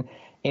 Irvine,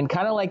 in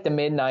kind of like the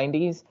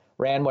mid-90s,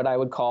 ran what I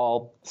would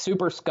call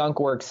Super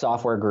Skunkworks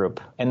Software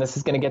Group. And this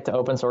is going to get to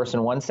open source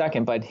in 1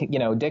 second. But,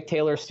 Dick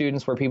Taylor's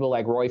students were people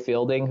like Roy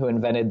Fielding, who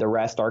invented the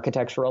REST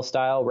architectural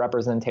style,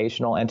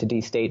 representational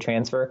entity state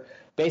transfer,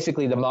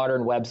 basically the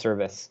modern web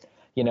service,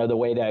 the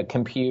way to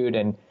compute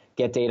and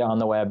get data on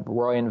the web.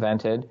 Roy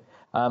invented.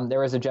 There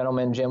was a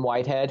gentleman, Jim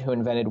Whitehead, who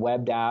invented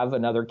WebDAV,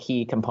 another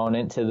key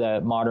component to the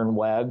modern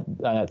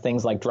web.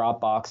 Things like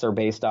Dropbox are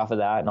based off of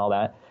that and all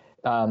that.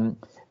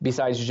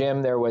 Besides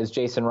Jim, there was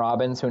Jason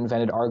Robbins, who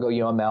invented Argo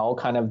UML,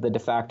 kind of the de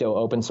facto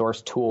open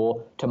source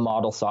tool to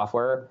model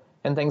software.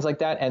 and things like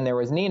that. And there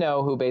was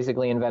Nino, who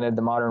basically invented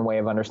the modern way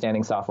of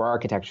understanding software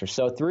architecture.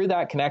 So through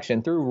that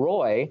connection, through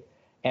Roy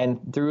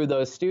and through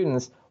those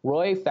students,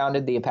 Roy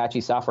founded the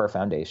Apache Software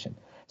Foundation.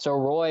 So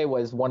Roy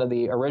was one of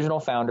the original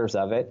founders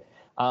of it.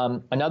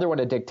 Another one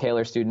of Dick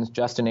Taylor's students,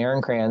 Justin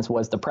Ehrenkranz,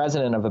 was the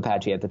president of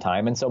Apache at the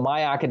time. And so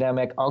my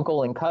academic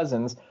uncle and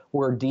cousins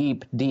were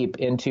deep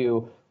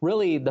into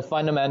really the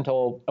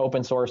fundamental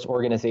open source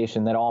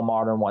organization that all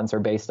modern ones are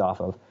based off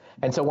of.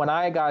 And so when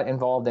I got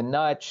involved in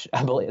Nutch,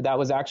 I believe that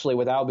was actually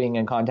without being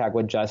in contact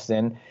with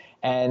Justin.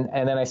 And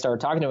then I started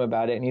talking to him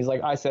about it. And he's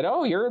like, I said,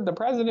 oh, you're the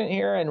president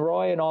here and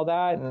Roy and all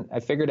that. And I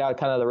figured out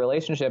kind of the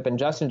relationship. And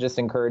Justin just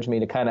encouraged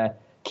me to kind of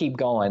keep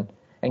going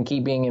and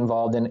keep being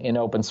involved in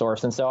open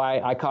source. And so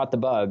I caught the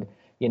bug,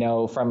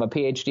 from a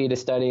PhD to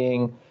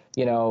studying,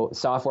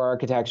 software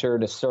architecture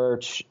to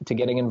search to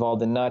getting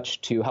involved in Nutch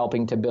to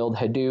helping to build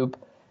Hadoop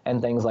and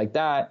things like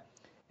that.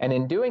 And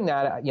in doing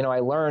that, I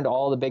learned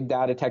all the big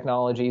data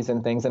technologies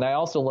and things. And I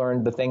also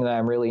learned the thing that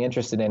I'm really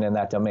interested in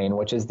that domain,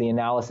 which is the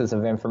analysis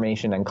of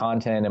information and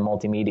content and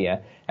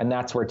multimedia. And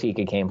that's where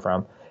Tika came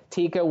from.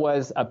 Tika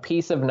was a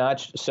piece of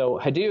Nutch. So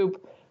Hadoop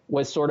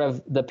was sort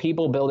of the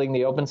people building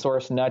the open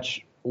source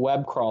Nutch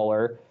web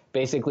crawler,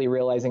 basically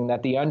realizing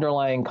that the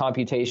underlying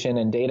computation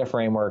and data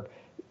framework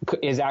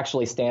is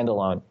actually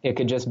standalone. It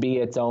could just be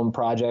its own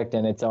project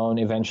and its own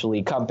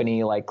eventually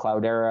company like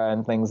Cloudera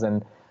and things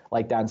and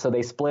like that. And so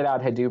they split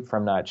out Hadoop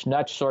from Nutch.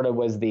 Nutch sort of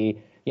was the,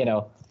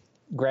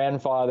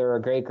 grandfather or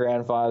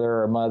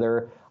great-grandfather or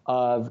mother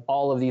of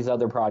all of these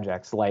other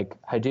projects like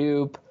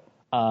Hadoop,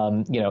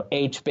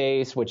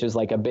 HBase, which is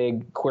like a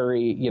big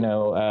query,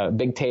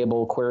 big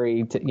table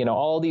query,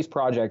 all these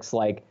projects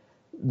like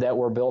that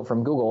were built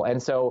from Google.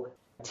 And so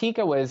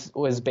Tika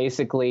was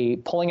basically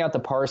pulling out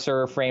the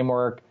parser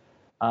framework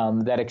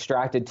that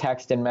extracted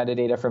text and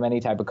metadata from any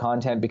type of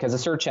content because a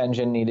search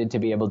engine needed to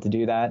be able to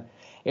do that.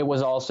 It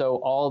was also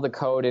all the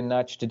code in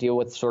Nutch to deal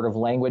with sort of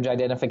language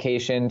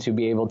identification to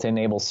be able to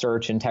enable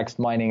search and text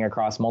mining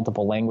across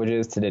multiple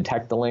languages to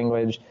detect the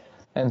language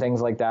and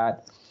things like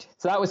that.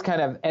 So that was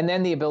kind of, and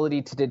then the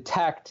ability to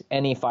detect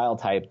any file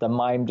type, the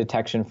MIME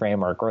detection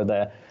framework or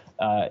the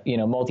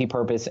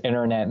multi-purpose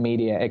internet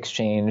media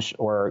exchange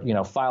or,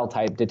 file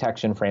type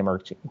detection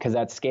framework, because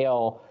at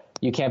scale,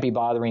 you can't be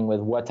bothering with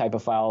what type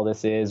of file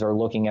this is or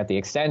looking at the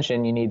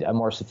extension. You need a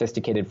more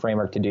sophisticated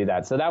framework to do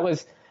that. So that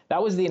was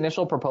the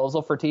initial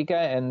proposal for Tika,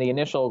 and the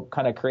initial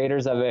kind of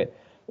creators of it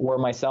were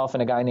myself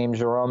and a guy named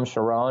Jérôme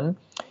Charon,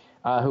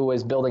 who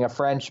was building a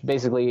French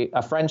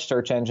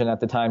search engine at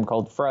the time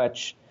called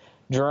Frutch.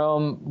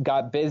 Jérôme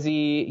got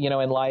busy,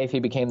 in life. He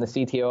became the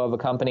CTO of a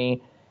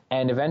company.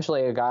 And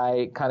eventually a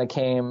guy kind of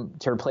came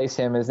to replace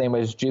him. His name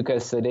was Jukka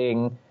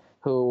Seding,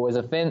 who was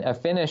a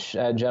Finnish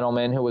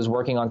gentleman who was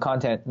working on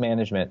content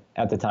management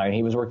at the time.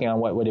 He was working on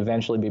what would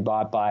eventually be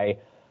bought by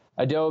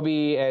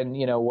Adobe and,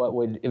 what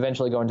would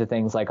eventually go into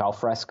things like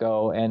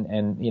Alfresco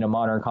and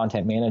modern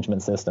content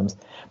management systems.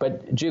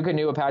 But Jukka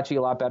knew Apache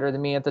a lot better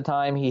than me at the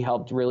time. He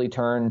helped really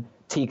turn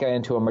Tika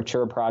into a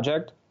mature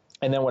project.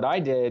 And then what I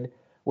did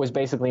was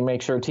basically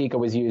make sure Tika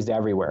was used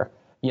everywhere.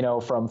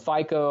 From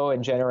FICO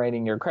and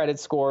generating your credit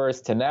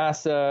scores to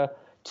NASA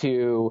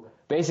to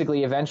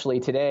basically eventually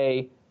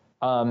today,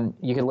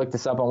 you can look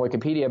this up on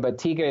Wikipedia, but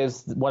Tika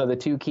is one of the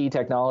two key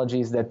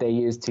technologies that they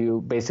use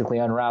to basically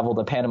unravel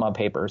the Panama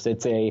Papers.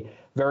 It's a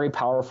very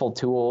powerful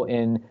tool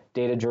in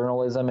data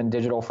journalism and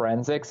digital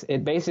forensics.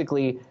 It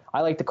basically, I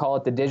like to call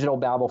it the digital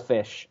Babel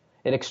fish.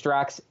 It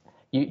extracts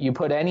You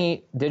put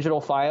any digital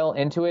file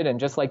into it, and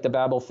just like the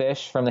Babel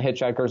fish from the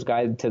Hitchhiker's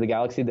Guide to the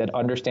Galaxy that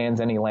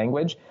understands any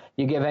language,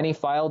 you give any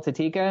file to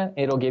Tika,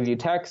 it'll give you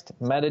text,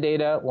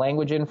 metadata,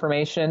 language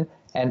information,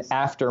 and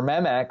after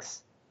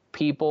Memex,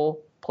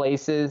 people,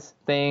 places,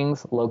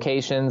 things,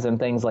 locations, and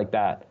things like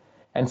that.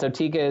 And so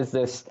Tika is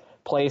this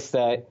place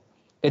that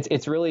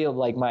it's really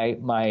like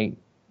my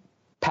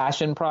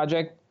passion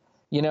project,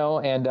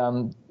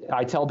 and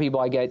I tell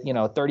people I get,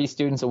 30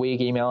 students a week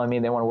emailing me,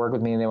 they want to work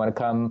with me and they want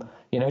to come,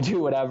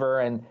 do whatever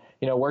and,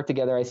 work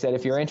together. I said,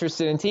 if you're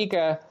interested in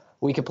Tika,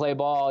 we could play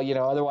ball,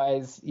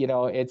 otherwise,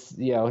 it's,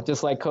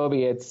 just like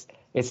Kobe,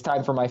 it's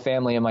time for my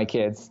family and my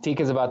kids.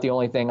 Tika is about the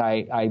only thing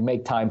I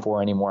make time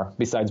for anymore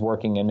besides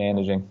working and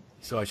managing.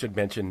 So I should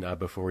mention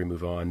before we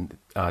move on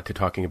to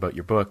talking about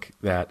your book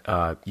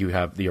that you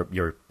have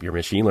your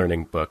machine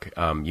learning book.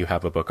 You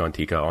have a book on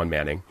Tika on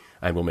Manning,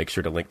 and we'll make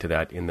sure to link to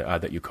that in the,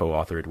 that you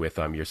co-authored with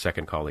your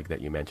second colleague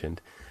that you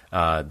mentioned.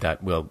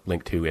 That we'll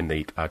link to in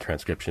the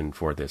transcription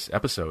for this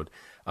episode.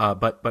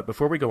 But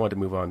before we go on to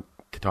move on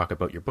to talk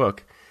about your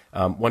book,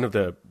 one of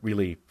the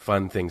really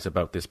fun things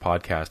about this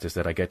podcast is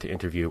that I get to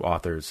interview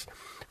authors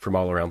from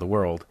all around the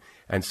world.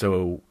 And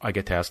so I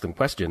get to ask them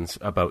questions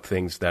about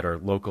things that are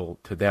local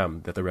to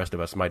them that the rest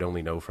of us might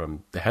only know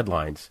from the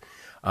headlines.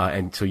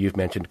 And so you've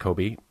mentioned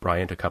Kobe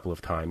Bryant a couple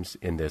of times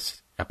in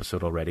this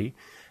episode already.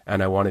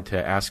 And I wanted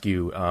to ask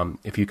you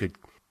if you could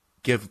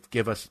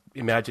give us,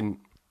 imagine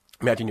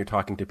you're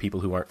talking to people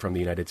who aren't from the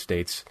United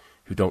States,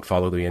 who don't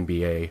follow the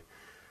NBA.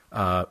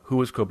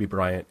 Who is Kobe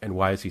Bryant and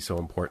why is he so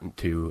important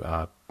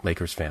to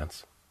Lakers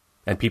fans?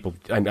 And people,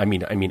 I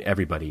mean,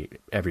 everybody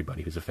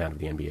who's a fan of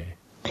the NBA.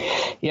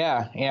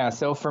 Yeah.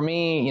 So for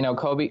me,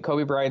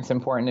 Kobe Bryant's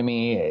important to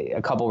me.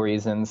 A couple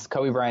reasons.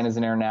 Kobe Bryant is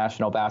an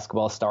international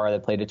basketball star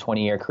that played a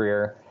 20-year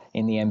career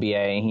in the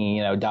NBA.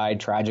 He, died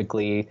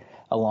tragically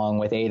along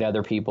with 8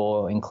 other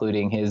people,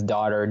 including his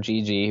daughter,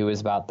 Gigi, who was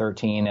about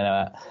 13, in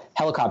a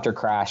helicopter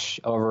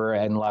crash over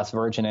in Las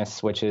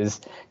Virgenes, which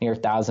is near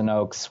Thousand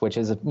Oaks, which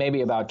is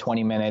maybe about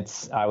 20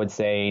 minutes, I would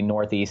say,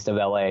 northeast of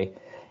LA.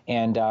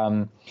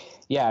 And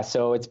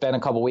so it's been a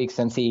couple weeks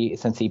since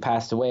he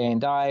passed away and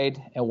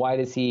died. And why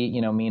does he,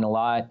 mean a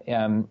lot?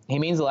 He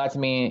means a lot to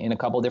me in a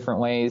couple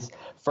different ways.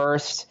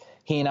 First,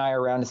 he and I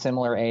are around a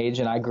similar age,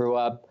 and I grew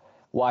up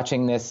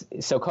watching this.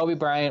 So Kobe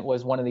Bryant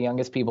was one of the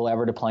youngest people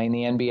ever to play in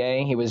the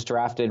NBA. He was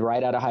drafted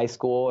right out of high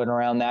school, and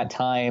around that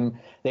time,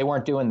 they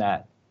weren't doing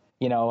that.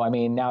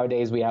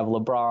 Nowadays we have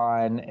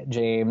LeBron,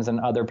 James, and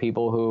other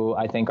people who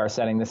I think are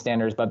setting the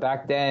standards. But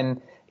back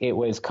then, it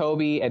was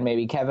Kobe and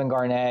maybe Kevin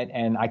Garnett,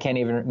 and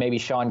maybe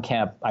Sean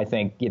Kemp, I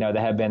think, that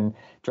have been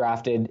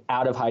drafted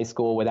out of high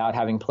school without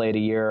having played a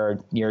year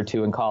or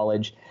two in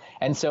college.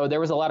 And so there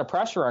was a lot of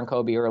pressure on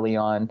Kobe early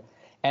on.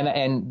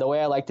 And the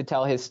way I like to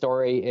tell his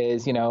story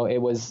is,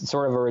 it was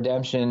sort of a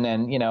redemption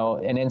and,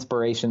 an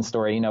inspiration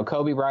story.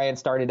 Kobe Bryant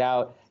started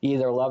out, you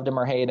either loved him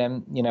or hate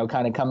him,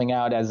 kind of coming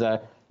out as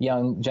a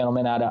young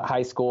gentleman out of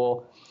high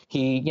school.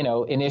 He,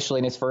 initially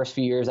in his first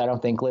few years, I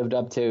don't think lived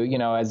up to,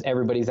 as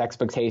everybody's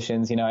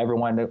expectations.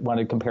 Everyone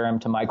wanted to compare him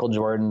to Michael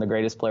Jordan, the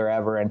greatest player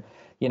ever. And,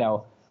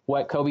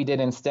 what Kobe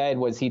did instead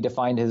was he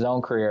defined his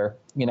own career,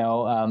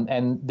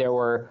 and there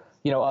were,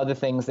 other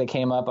things that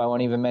came up I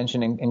won't even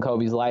mention in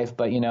Kobe's life,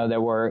 but,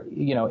 there were,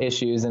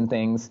 issues and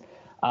things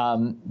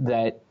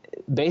that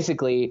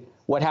basically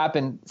what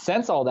happened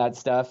since all that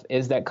stuff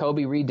is that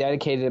Kobe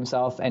rededicated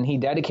himself, and he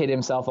dedicated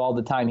himself all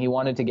the time. He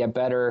wanted to get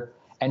better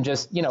and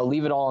just,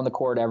 leave it all on the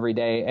court every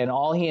day. And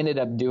all he ended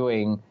up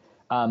doing,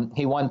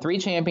 he won 3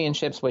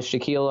 championships with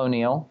Shaquille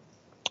O'Neal,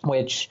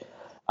 which,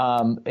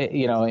 in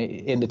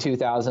the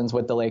 2000s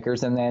with the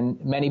Lakers. And then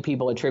many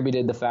people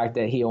attributed the fact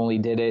that he only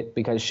did it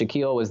because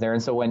Shaquille was there.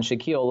 And so when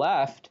Shaquille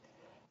left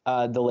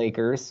the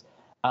Lakers,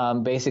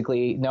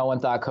 basically no one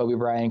thought Kobe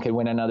Bryant could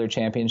win another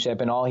championship.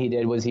 And all he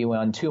did was he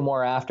won 2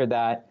 more after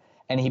that.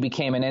 And he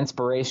became an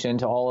inspiration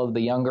to all of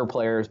the younger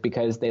players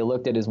because they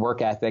looked at his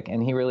work ethic,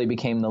 and he really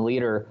became the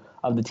leader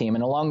of the team.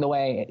 And along the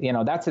way,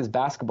 that's his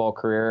basketball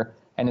career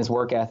and his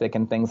work ethic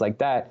and things like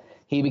that.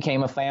 He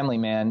became a family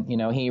man.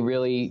 He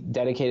really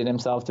dedicated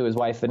himself to his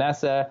wife,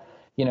 Vanessa,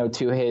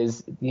 to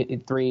his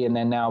 3 and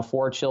then now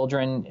 4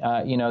 children,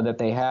 that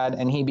they had.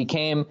 And he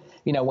became,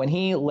 when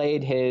he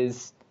laid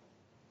his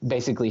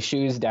basically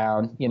shoes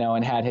down,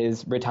 and had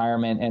his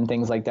retirement and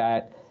things like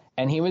that.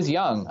 And he was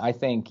young, I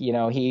think,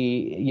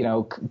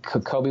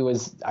 Kobe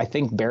was, I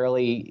think,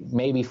 barely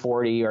maybe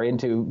 40 or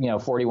into,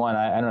 41.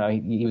 I don't know.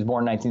 He was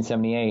born in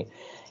 1978.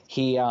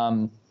 He,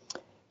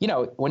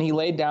 when he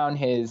laid down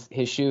his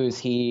shoes,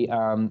 he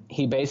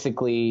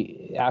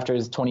basically, after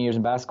his 20 years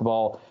in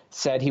basketball,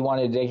 said he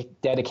wanted to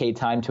dedicate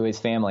time to his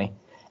family.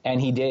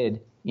 And he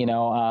did.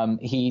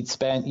 He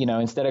spent,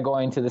 instead of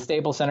going to the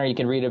Staples Center, you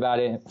can read about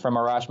it from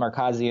Arash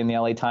Markazi in the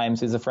LA Times,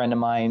 who's a friend of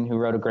mine who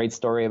wrote a great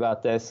story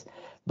about this.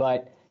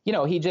 But,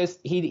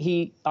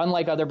 he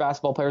unlike other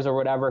basketball players or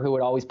whatever who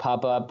would always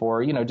pop up,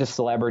 or, just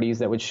celebrities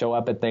that would show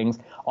up at things,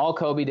 all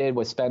Kobe did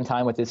was spend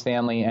time with his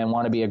family and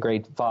want to be a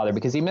great father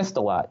because he missed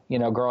a lot,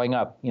 growing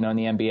up, in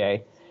the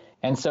NBA.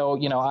 And so,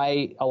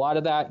 a lot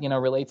of that,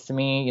 relates to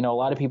me. A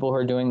lot of people who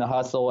are doing the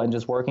hustle and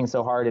just working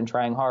so hard and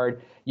trying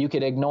hard, you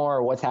could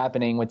ignore what's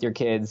happening with your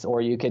kids,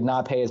 or you could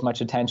not pay as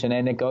much attention,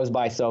 and it goes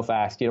by so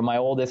fast. My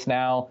oldest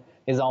now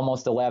is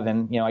almost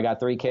 11. I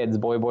got 3 kids,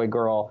 boy,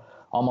 girl,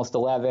 almost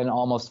 11,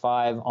 almost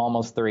 5,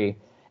 almost 3.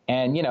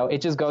 And, it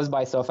just goes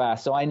by so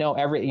fast. So I know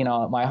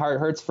my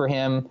heart hurts for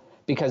him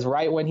because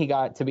right when he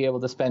got to be able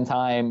to spend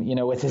time,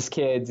 with his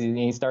kids, and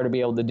he started to be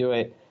able to do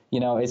it,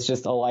 it's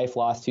just a life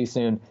lost too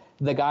soon.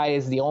 The guy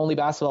is the only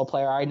basketball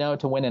player I know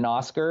to win an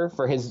Oscar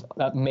for his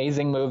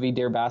amazing movie,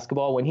 Dear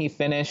Basketball. When he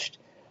finished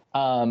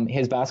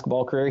his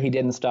basketball career, he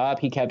didn't stop.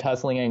 He kept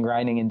hustling and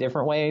grinding in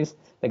different ways.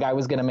 The guy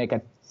was going to make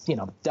a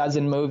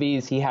dozen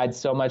movies. He had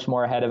so much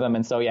more ahead of him.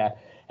 And so, yeah,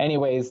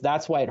 anyways,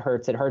 that's why it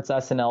hurts. It hurts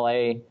us in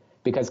L.A.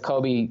 because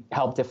Kobe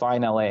helped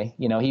define L.A.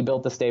 He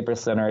built the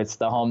Staples Center. It's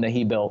the home that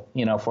he built,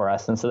 for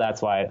us. And so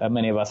that's why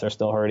many of us are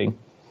still hurting.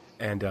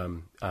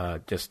 And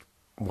just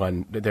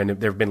one, there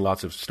have been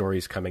lots of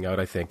stories coming out,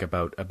 I think,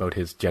 about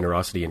his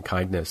generosity and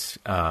kindness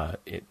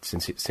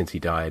since he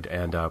died.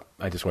 And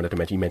I just wanted to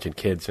mention, you mentioned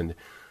kids, and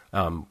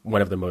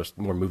one of the more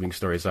moving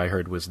stories I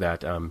heard was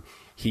that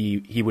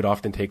he would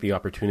often take the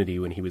opportunity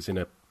when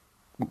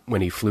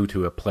he flew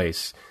to a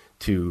place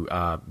to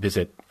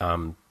visit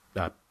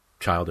a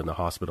child in the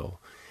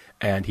hospital,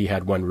 and he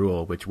had one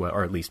rule, which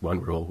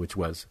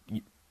was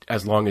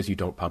as long as you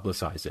don't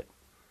publicize it.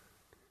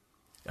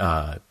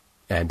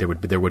 And there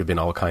would have been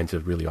all kinds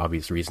of really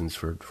obvious reasons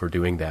for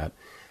doing that,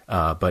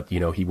 but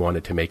he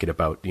wanted to make it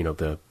about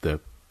the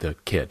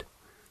kid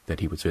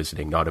that he was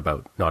visiting, not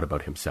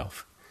about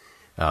himself.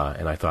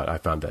 And I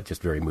found that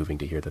just very moving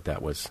to hear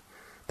that was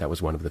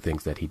one of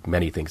the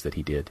many things that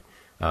he did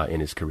in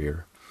his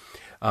career.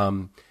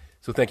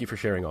 So thank you for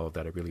sharing all of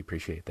that. I really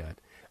appreciate that.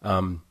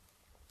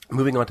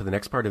 Moving on to the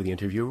next part of the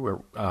interview, where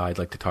I'd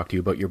like to talk to you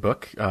about your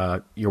book.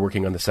 You're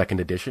working on the second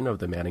edition of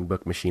the Manning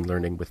book, Machine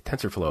Learning with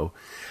TensorFlow.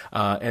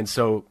 And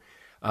so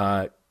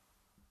I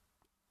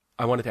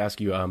wanted to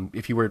ask you,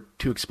 if you were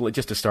to explain,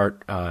 just to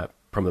start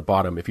from the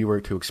bottom, if you were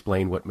to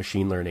explain what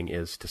machine learning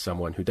is to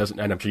someone who doesn't,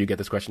 and I'm sure you get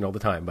this question all the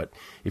time, but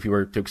if you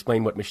were to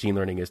explain what machine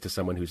learning is to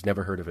someone who's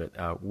never heard of it,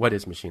 what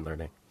is machine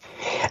learning?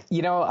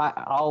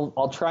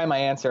 I'll try my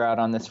answer out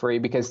on this for you,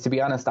 because to be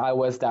honest, I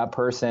was that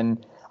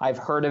person. I've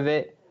heard of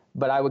it,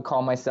 but I would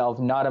call myself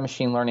not a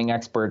machine learning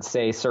expert,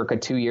 say, circa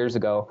 2 years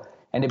ago.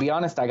 And to be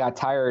honest, I got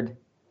tired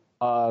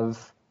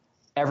of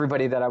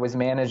everybody that I was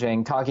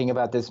managing talking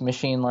about this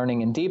machine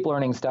learning and deep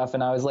learning stuff.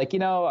 And I was like, I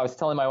was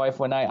telling my wife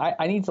one night,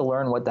 I need to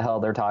learn what the hell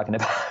they're talking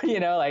about.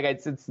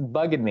 It's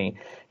bugging me.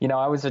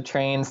 I was a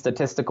trained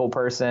statistical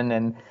person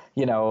and,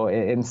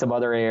 in some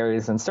other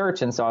areas in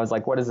search. And so I was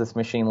like, what is this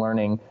machine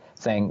learning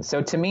thing?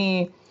 So to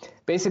me,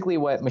 basically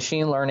what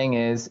machine learning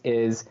is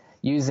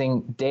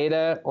using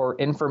data or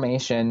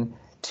information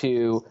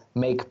to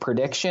make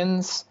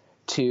predictions,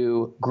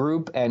 to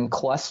group and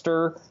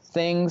cluster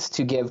things,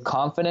 to give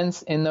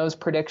confidence in those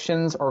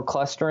predictions or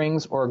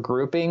clusterings or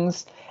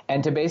groupings,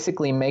 and to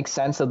basically make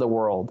sense of the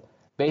world,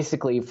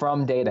 basically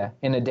from data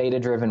in a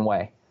data-driven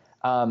way.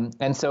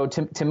 And so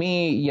to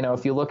me,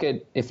 if you look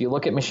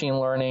at machine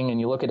learning and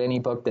you look at any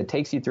book that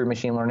takes you through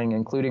machine learning,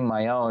 including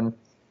my own,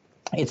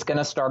 it's going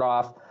to start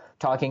off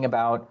talking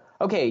about,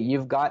 okay,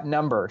 you've got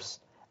numbers.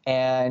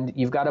 And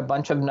you've got a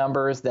bunch of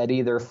numbers that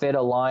either fit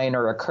a line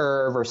or a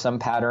curve or some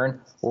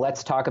pattern.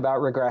 Let's talk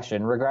about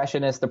regression.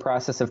 Regression is the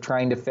process of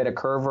trying to fit a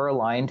curve or a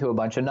line to a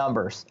bunch of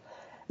numbers.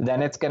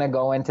 Then it's going to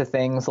go into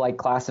things like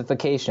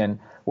classification,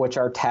 which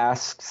are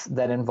tasks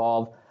that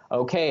involve,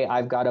 okay,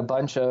 I've got a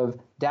bunch of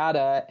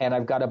data and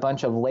I've got a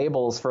bunch of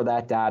labels for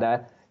that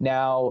data.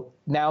 Now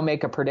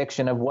make a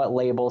prediction of what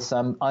label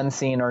some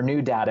unseen or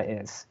new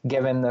data is,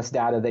 given this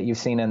data that you've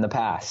seen in the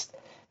past.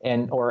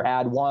 Or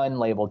add one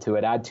label to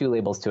it, add two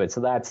labels to it.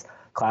 So that's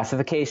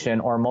classification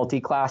or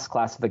multi-class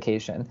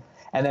classification.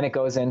 And then it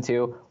goes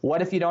into,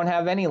 what if you don't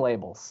have any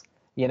labels?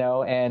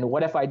 And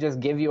what if I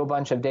just give you a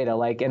bunch of data?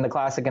 Like in the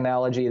classic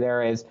analogy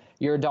there is,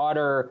 your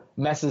daughter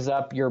messes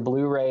up your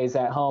Blu-rays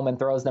at home and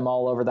throws them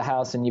all over the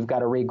house and you've got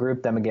to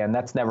regroup them again.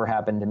 That's never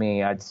happened to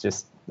me.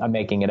 I'm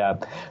making it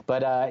up.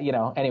 But,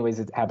 anyways,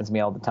 it happens to me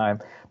all the time.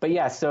 But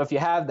yeah, so if you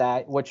have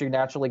that, what you're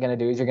naturally going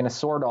to do is you're going to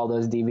sort all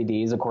those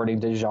DVDs according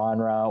to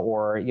genre,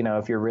 or,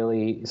 if you're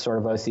really sort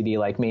of OCD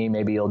like me,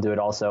 maybe you'll do it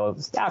also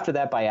after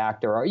that by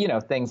actor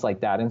or, things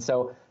like that. And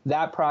so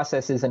that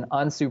process is an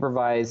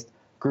unsupervised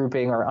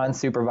grouping or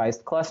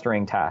unsupervised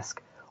clustering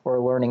task or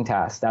learning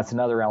task. That's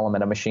another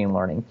element of machine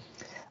learning.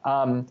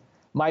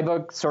 My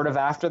book sort of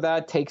after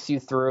that takes you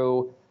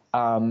through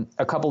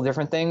a couple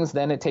different things.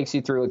 Then it takes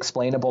you through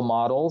explainable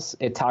models.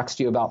 It talks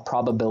to you about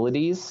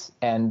probabilities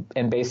and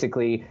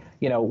basically,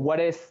 what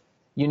if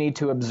you need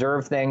to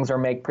observe things or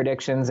make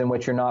predictions in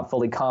which you're not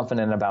fully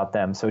confident about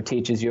them. So it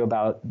teaches you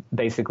about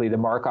basically the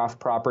Markov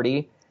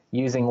property,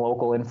 using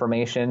local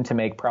information to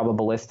make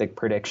probabilistic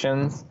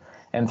predictions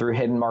and through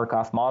hidden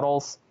Markov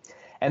models.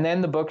 And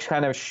then the book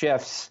kind of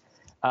shifts,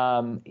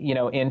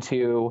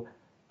 into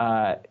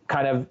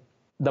kind of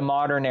the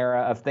modern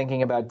era of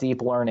thinking about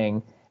deep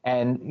learning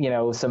and,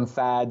 some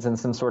fads and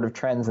some sort of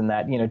trends in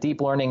that.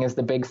 Deep learning is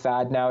the big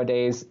fad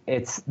nowadays.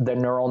 It's the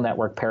neural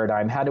network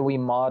paradigm. How do we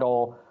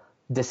model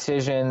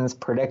decisions,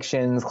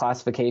 predictions,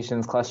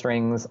 classifications,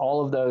 clusterings,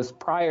 all of those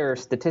prior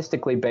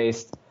statistically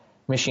based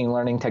machine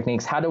learning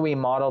techniques? How do we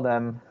model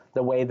them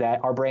the way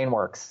that our brain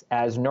works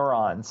as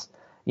neurons,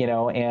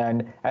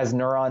 and as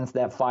neurons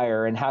that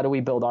fire? And how do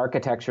we build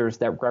architectures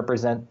that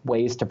represent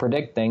ways to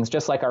predict things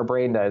just like our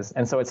brain does?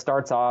 And so it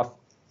starts off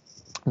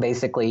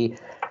basically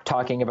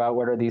talking about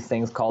what are these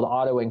things called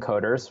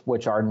autoencoders,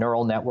 which are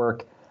neural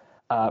network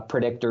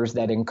predictors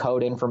that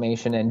encode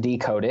information and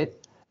decode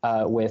it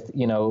with,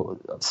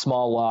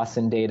 small loss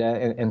in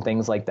data and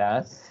things like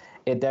that.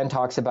 It then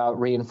talks about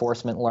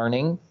reinforcement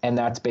learning, and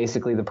that's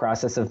basically the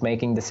process of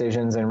making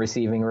decisions and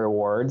receiving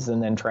rewards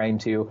and then trying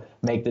to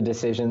make the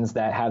decisions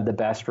that have the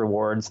best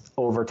rewards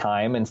over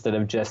time instead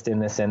of just in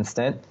this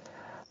instant.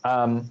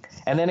 And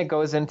then it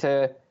goes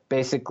into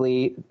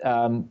basically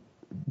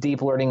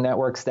deep learning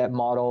networks that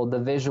model the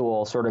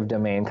visual sort of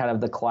domain, kind of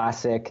the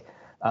classic,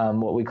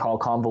 what we call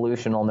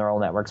convolutional neural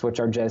networks, which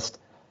are just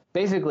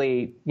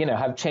basically,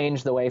 have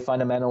changed the way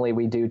fundamentally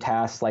we do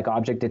tasks like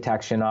object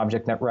detection,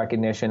 object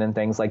recognition, and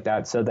things like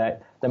that, so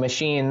that the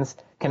machines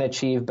can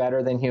achieve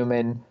better than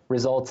human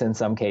results in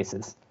some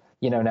cases,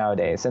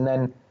 nowadays. And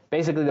then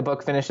basically the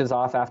book finishes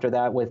off after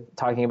that with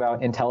talking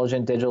about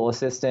intelligent digital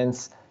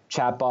assistants,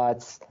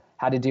 chatbots,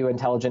 how to do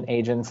intelligent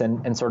agents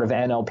and sort of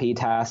NLP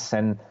tasks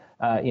and,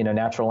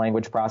 natural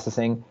language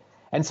processing.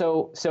 And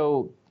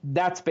so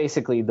that's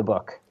basically the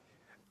book.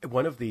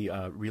 One of the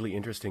really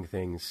interesting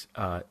things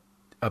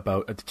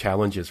about the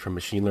challenges from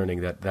machine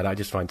learning that I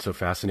just find so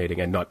fascinating,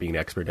 and not being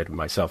an expert at it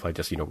myself, I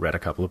just read a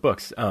couple of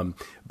books.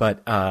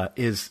 But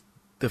is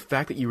the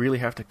fact that you really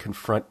have to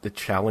confront the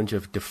challenge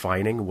of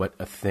defining what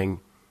a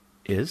thing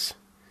is.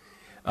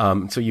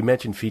 So you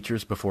mentioned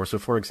features before. So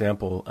for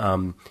example,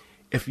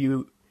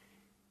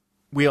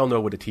 we all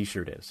know what a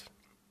T-shirt is,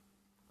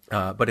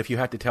 but if you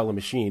had to tell a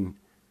machine,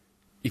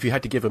 if you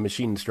had to give a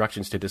machine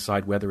instructions to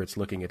decide whether it's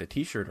looking at a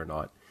T-shirt or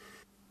not,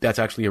 that's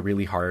actually a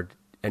really hard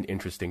and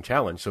interesting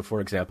challenge. So, for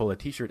example, a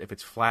T-shirt, if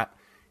it's flat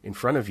in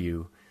front of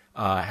you,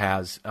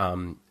 has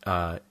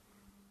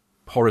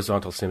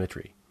horizontal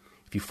symmetry.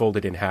 If you fold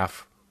it in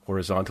half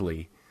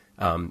horizontally,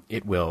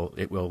 it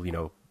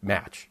will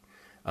match.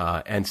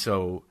 And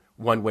so,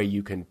 one way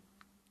you can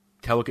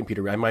tell a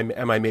computer, am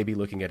I maybe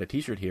looking at a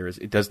T-shirt here? Is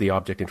does the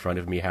object in front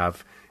of me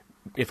have,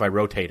 if I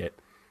rotate it,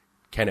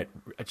 can it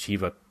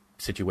achieve a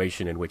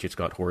situation in which it's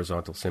got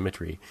horizontal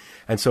symmetry?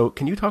 And so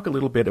can you talk a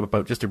little bit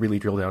about, just to really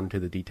drill down into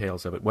the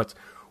details of it,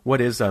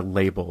 what is a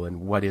label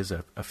and what is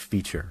a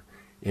feature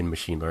in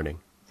machine learning?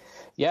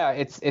 Yeah,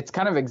 it's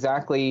kind of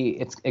exactly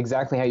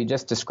how you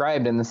just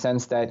described, in the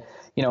sense that,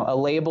 a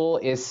label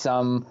is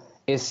some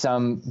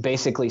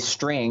basically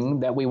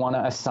string that we want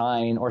to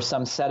assign, or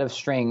some set of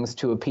strings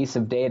to a piece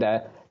of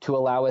data to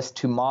allow us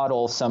to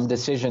model some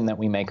decision that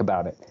we make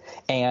about it.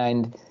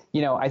 And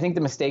I think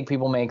the mistake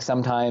people make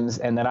sometimes,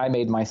 and that I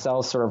made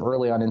myself sort of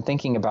early on in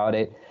thinking about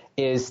it,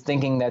 is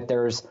thinking that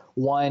there's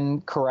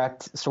one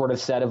correct sort of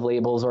set of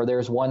labels, or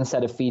there's one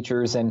set of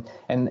features and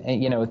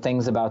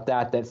things about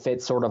that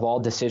fit sort of all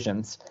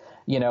decisions.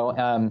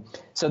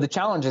 So the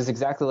challenge is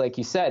exactly like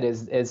you said,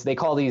 is they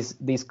call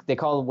they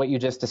call what you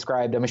just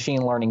described a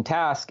machine learning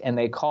task, and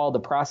they call the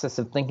process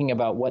of thinking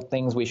about what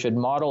things we should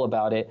model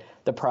about it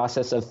the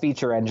process of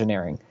feature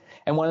engineering.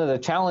 And one of the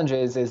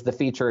challenges is the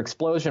feature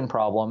explosion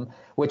problem,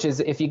 which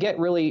is if you get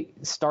really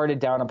started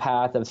down a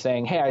path of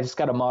saying, hey, I just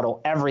got to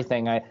model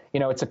everything.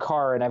 It's a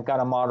car, and I've got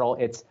to model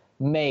its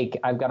make,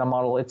 I've got to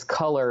model its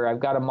color, I've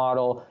got to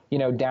model,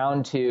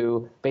 down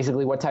to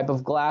basically what type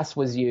of glass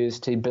was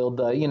used to build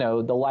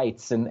the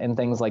lights and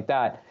things like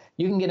that.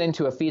 You can get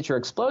into a feature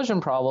explosion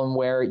problem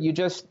where you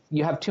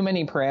have too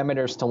many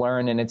parameters to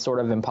learn, and it's sort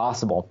of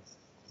impossible,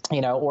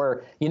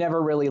 or you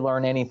never really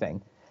learn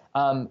anything.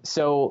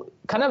 So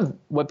kind of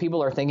what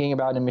people are thinking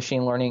about in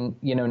machine learning,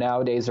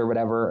 nowadays or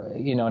whatever,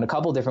 in a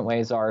couple different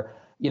ways are,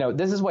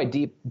 this is why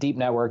deep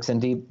networks and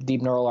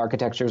deep neural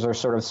architectures are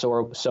sort of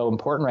so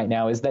important right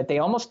now, is that they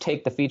almost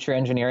take the feature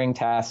engineering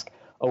task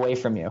away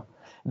from you.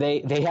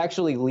 They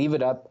actually leave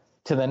it up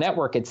to the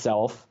network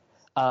itself,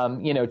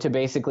 to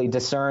basically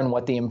discern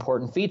what the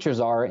important features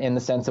are, in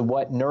the sense of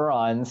what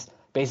neurons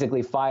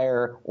basically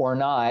fire or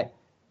not,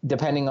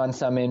 depending on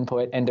some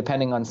input and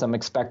depending on some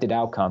expected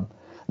outcome.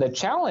 The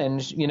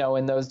challenge,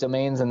 in those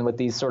domains and with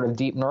these sort of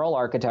deep neural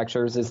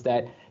architectures, is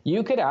that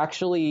you could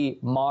actually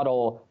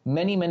model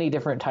many, many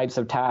different types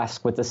of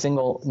tasks with a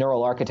single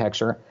neural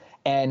architecture,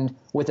 and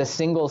with a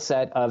single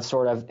set of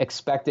sort of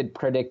expected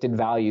predicted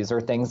values,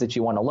 or things that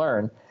you want to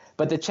learn.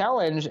 But the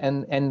challenge,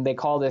 and they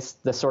call this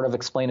the sort of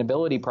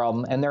explainability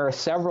problem, and there are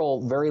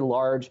several very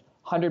large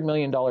 $100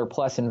 million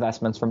plus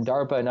investments from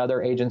DARPA and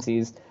other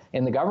agencies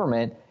in the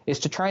government, is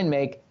to try and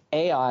make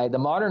AI, the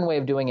modern way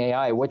of doing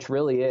AI, which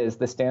really is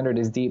the standard,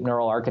 is deep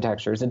neural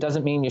architectures. It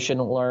doesn't mean you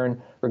shouldn't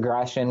learn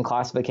regression,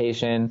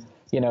 classification,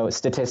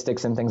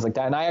 statistics and things like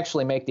that. And I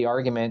actually make the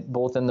argument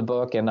both in the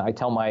book, and I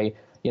tell my,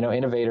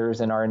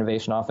 innovators in our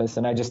innovation office,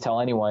 and I just tell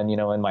anyone,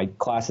 in my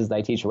classes that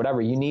I teach or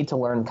whatever, you need to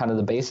learn kind of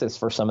the basis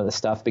for some of this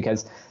stuff,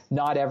 because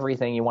not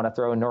everything you want to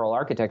throw a neural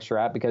architecture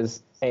at,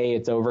 because A,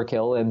 it's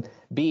overkill, and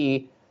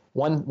B,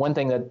 One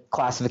thing that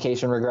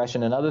classification,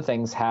 regression, and other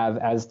things have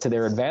as to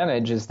their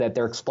advantage is that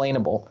they're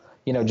explainable,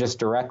 just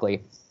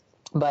directly.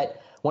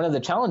 But one of the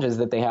challenges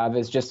that they have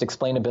is just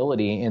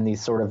explainability in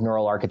these sort of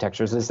neural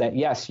architectures, is that,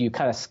 yes, you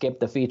kind of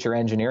skip the feature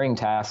engineering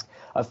task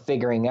of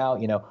figuring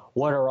out,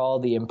 what are all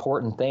the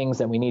important things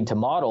that we need to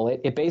model.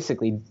 It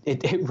basically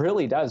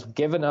really does.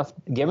 Given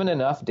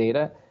enough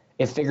data,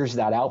 it figures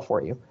that out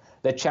for you.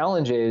 The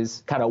challenge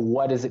is kind of,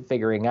 what is it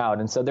figuring out?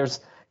 And so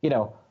there's,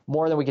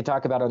 more than we could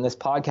talk about on this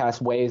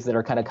podcast, ways that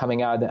are kind of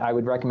coming out. I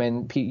would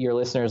recommend your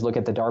listeners look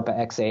at the DARPA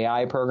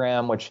XAI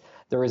program, which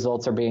the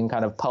results are being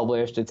kind of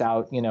published. It's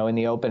out, in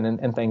the open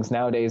and things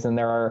nowadays. And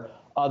there are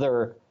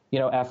other,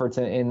 efforts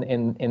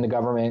in the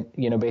government,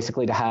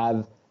 basically to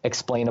have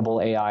explainable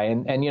AI,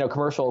 and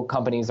commercial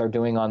companies are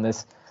doing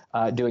this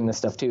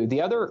stuff too.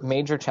 The other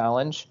major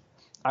challenge,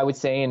 I would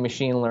say, in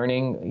machine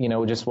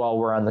learning, just while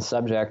we're on the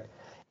subject,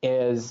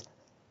 is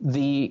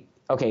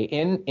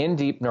in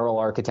deep neural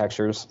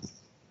architectures,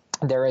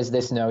 there is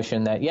this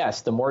notion that,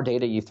 yes, the more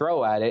data you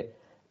throw at it,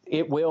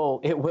 it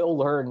will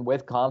learn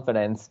with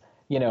confidence,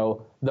 the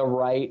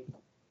right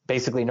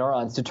basically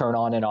neurons to turn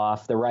on and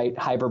off, the right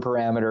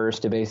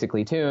hyperparameters to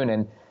basically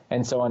tune,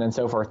 and so on and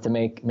so forth, to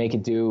make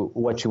it do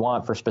what you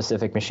want for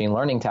specific machine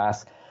learning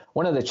tasks.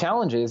 One of the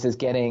challenges is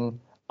getting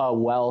a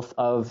wealth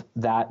of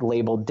that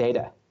labeled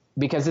data,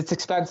 because it's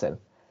expensive.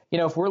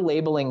 If we're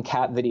labeling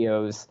cat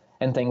videos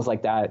and things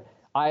like that,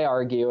 I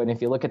argue, and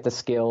if you look at the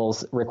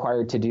skills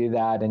required to do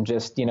that and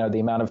just, the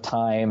amount of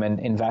time and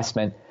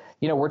investment,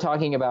 we're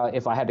talking about,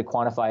 if I had to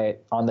quantify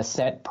it, on the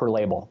cent per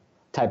label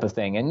type of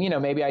thing. And,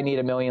 maybe I need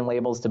 1 million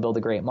labels to build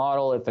a great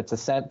model. If it's a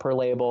cent per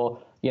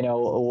label,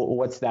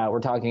 what's that? We're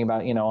talking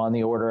about, on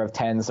the order of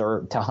tens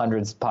or to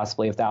hundreds,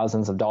 possibly of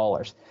thousands of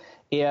dollars.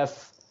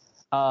 If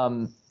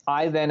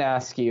I then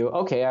ask you,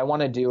 okay, I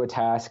want to do a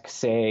task,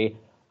 say,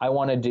 I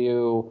want to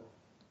do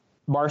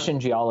Martian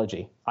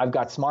geology. I've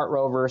got smart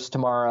rovers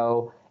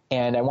tomorrow,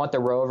 and I want the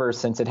rover,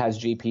 since it has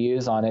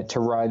GPUs on it, to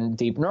run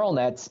deep neural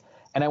nets.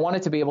 And I want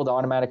it to be able to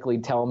automatically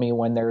tell me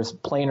when there's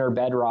planar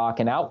bedrock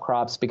and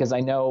outcrops, because I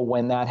know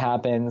when that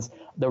happens,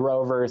 the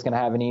rover is going to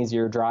have an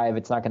easier drive.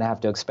 It's not going to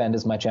have to expend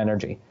as much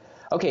energy.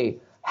 Okay,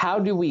 how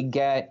do we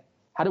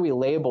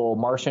label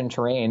Martian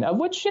terrain, of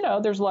which,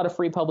 there's a lot of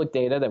free public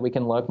data that we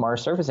can look,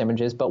 Mars surface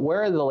images, but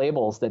where are the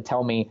labels that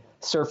tell me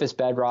surface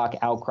bedrock,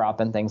 outcrop,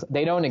 and things?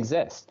 They don't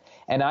exist.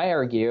 And I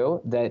argue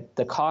that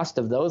the cost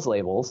of those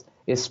labels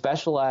is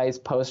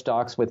specialized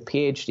postdocs with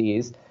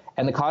PhDs,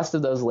 and the cost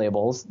of those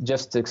labels,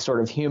 just to sort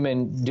of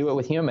do it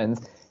with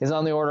humans, is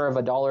on the order of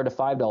 $1 to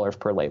 $5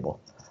 per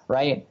label,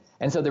 right?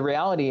 And so the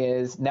reality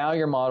is, now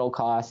your model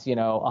costs,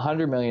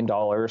 $100 million,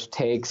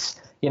 takes,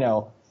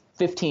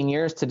 15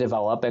 years to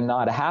develop and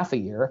not a half a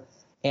year.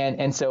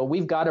 And so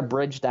we've got to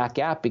bridge that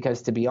gap,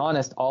 because, to be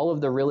honest, all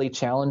of the really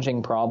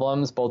challenging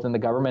problems, both in the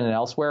government and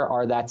elsewhere,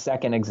 are that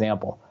second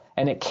example.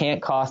 And it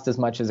can't cost as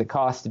much as it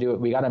costs to do it.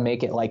 We got to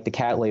make it like the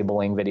cat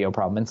labeling video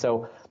problem. And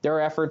so there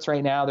are efforts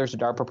right now. There's a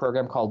DARPA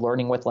program called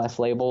Learning with Less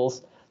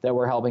Labels that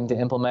we're helping to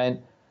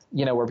implement,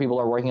 where people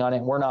are working on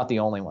it. We're not the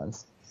only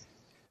ones.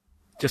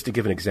 Just to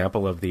give an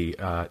example of the,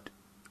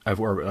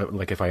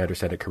 if I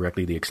understand it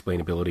correctly, the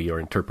explainability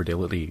or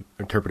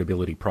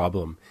interpretability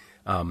problem.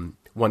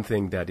 One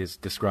thing that is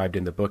described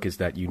in the book is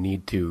that you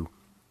need to,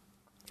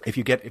 if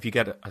you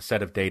get a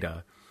set of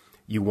data,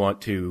 you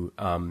want to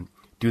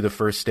do the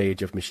first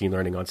stage of machine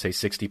learning on, say,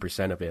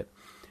 60% of it,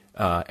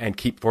 and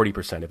keep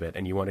 40% of it.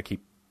 And you want to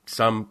keep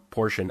some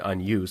portion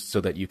unused so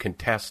that you can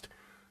test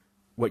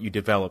what you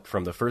developed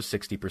from the first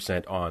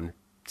 60% on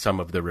some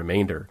of the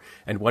remainder.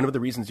 And one of the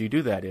reasons you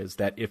do that is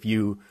that if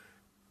you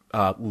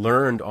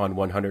learned on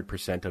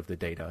 100% of the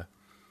data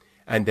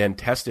and then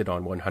tested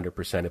on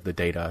 100% of the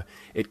data,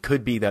 it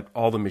could be that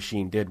all the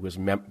machine did was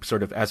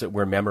sort of, as it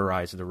were,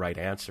 memorize the right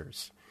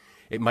answers.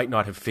 It might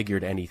not have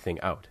figured anything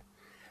out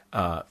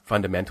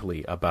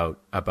fundamentally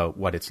about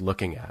what it's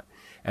looking at.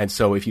 And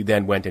so if you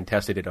then went and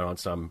tested it on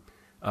some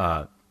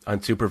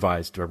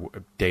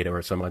unsupervised data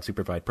or some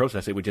unsupervised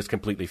process, it would just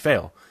completely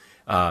fail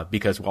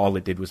because all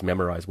it did was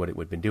memorize what it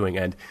would have been doing.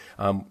 And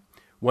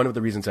one of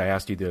the reasons I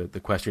asked you the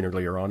question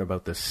earlier on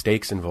about the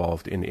stakes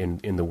involved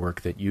in the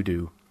work that you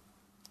do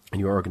and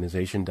your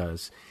organization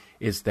does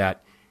is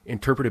that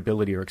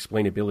interpretability or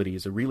explainability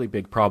is a really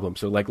big problem.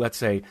 So, like, let's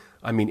say,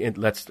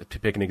 let's to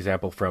pick an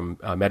example from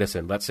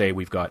medicine. Let's say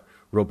we've got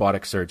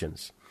robotic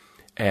surgeons,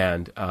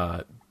 and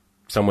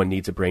someone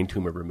needs a brain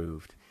tumor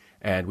removed,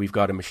 and we've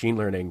got a machine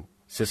learning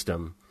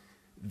system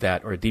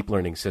or a deep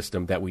learning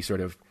system that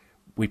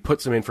we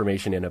put some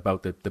information in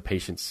about the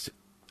patient's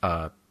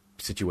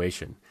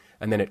situation,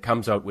 and then it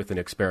comes out with an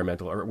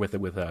experimental or with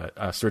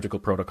a surgical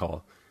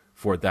protocol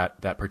for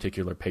that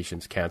particular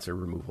patient's cancer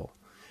removal.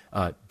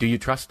 Do you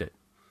trust it?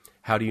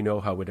 How do you know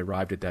how it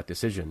arrived at that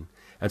decision?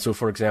 And so,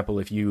 for example,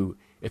 if you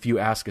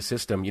ask a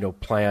system,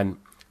 plan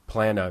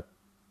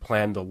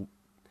the,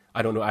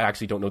 I don't know, I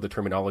actually don't know the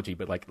terminology,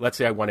 but like, let's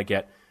say I want to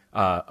get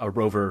a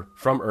rover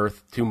from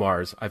Earth to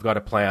Mars. I've got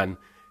to plan,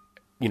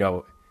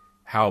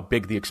 how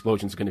big the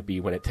explosion is going to be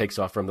when it takes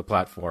off from the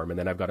platform, and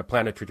then I've got to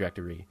plan a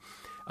trajectory.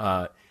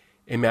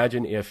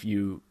 Imagine if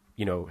you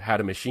had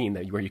a machine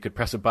where you could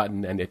press a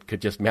button and it could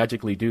just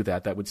magically do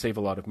that. That would save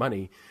a lot of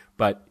money,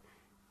 but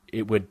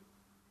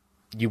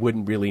you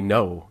wouldn't really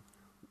know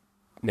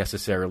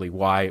necessarily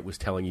why it was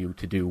telling you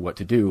to do what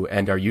to do,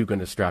 and are you going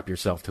to strap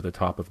yourself to the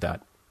top of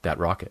that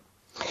rocket?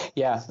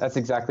 Yeah, that's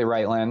exactly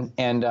right, Len.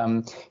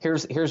 And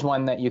here's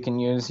one that you can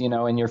use,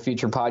 in your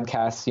future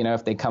podcasts,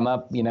 if they come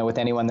up, with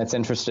anyone that's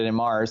interested in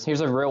Mars.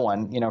 Here's a real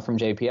one, from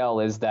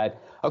JPL, is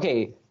that,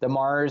 okay, the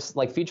Mars,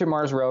 like future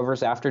Mars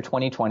rovers after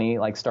 2020,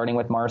 like starting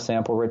with Mars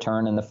Sample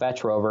Return and the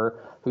Fetch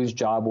rover, whose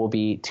job will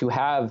be to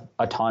have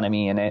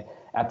autonomy in it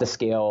at the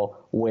scale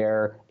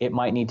where it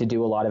might need to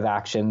do a lot of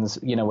actions,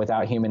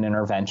 without human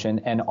intervention.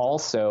 And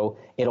also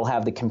it'll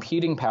have the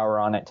computing power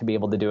on it to be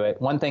able to do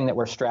it. One thing that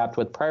we're strapped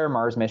with prior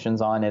Mars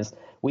missions on is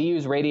we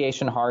use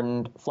radiation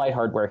hardened flight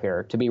hardware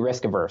here to be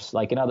risk averse.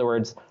 Like, in other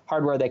words,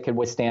 hardware that could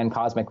withstand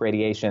cosmic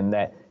radiation,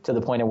 that to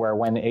the point of where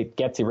when it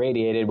gets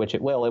irradiated, which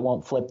it will, it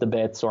won't flip the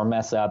bits or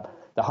mess up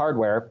the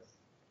hardware.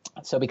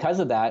 So because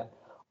of that,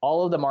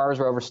 all of the Mars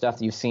rover stuff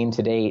that you've seen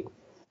to date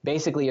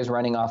basically is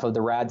running off of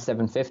the RAD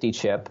 750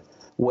 chip,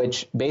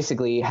 which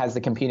basically has the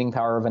computing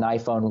power of an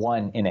iPhone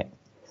 1 in it.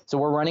 So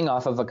we're running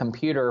off of a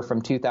computer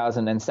from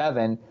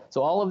 2007.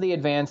 So all of the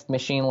advanced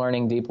machine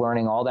learning, deep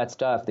learning, all that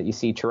stuff that you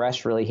see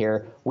terrestrially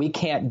here, we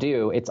can't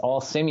do. It's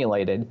all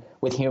simulated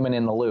with human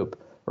in the loop,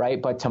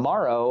 right? But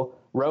tomorrow,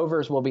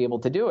 rovers will be able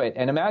to do it.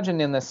 And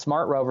imagine in the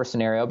smart rover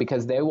scenario,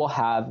 because they will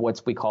have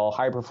what we call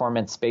high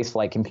performance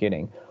spaceflight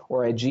computing,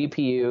 or a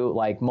GPU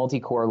like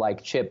multi-core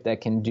like chip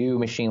that can do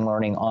machine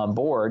learning on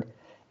board.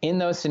 In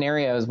those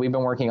scenarios, we've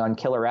been working on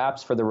killer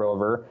apps for the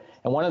rover.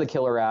 And one of the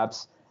killer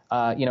apps,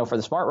 for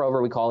the smart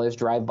rover, we call is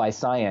Drive by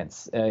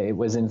Science. It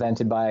was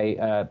invented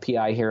by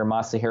PI here,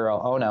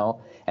 Masahiro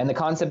Ono. And the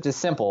concept is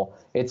simple.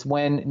 It's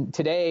when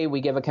today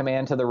we give a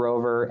command to the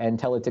rover and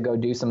tell it to go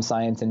do some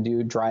science and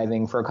do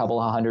driving for a couple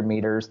of 100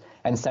 meters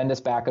and send us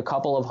back a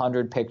couple of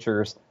 100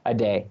 pictures a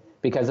day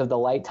because of the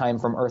light time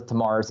from Earth to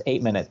Mars,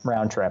 8-minute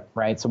round trip,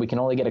 right? So we can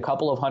only get a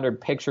couple of 100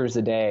 pictures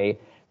a day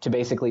to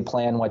basically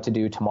plan what to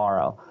do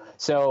tomorrow.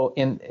 So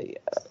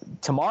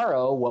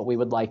tomorrow, what we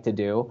would like to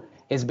do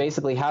is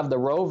basically have the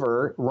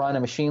rover run a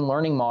machine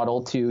learning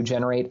model to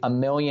generate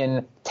 1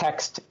 million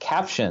text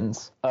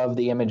captions of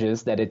the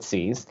images that it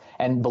sees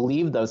and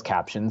believe those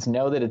captions,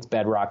 know that it's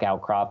bedrock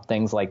outcrop,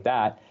 things like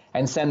that,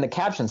 and send the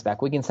captions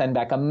back. We can send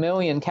back 1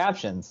 million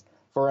captions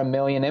for 1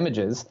 million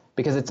images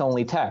because it's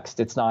only text.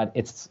 It's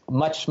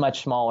much,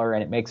 much smaller,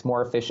 and it makes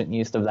more efficient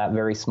use of that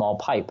very small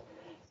pipe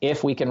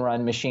if we can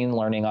run machine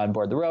learning on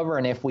board the rover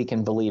and if we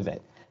can believe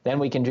it. Then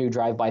we can do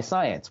drive-by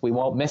science. We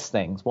won't miss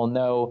things. We'll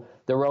know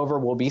the rover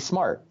will be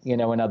smart,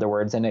 in other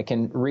words, and it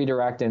can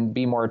redirect and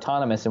be more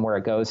autonomous in where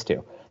it goes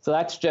to. So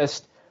that's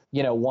just,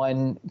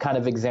 one kind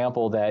of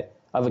example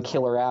of a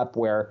killer app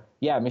where,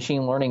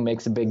 machine learning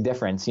makes a big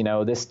difference.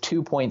 This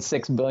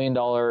 $2.6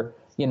 billion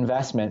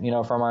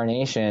investment, from our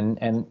nation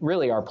and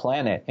really our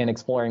planet in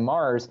exploring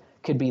Mars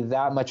could be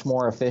that much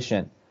more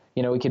efficient.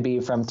 We could be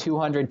from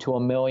 200 to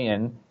 1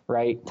 million,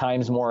 right,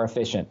 times more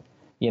efficient,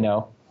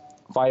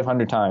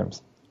 500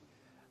 times.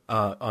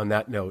 On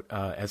that note,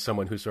 as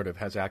someone who sort of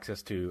has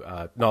access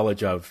to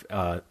knowledge of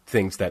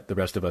things that the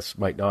rest of us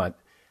might not,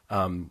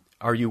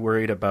 are you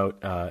worried about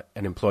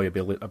an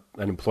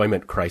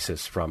employment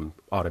crisis from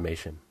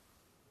automation?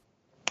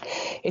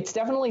 It's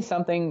definitely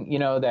something,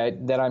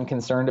 that I'm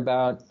concerned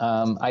about.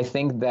 I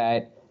think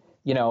that,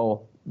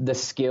 the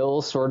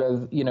skills sort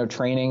of,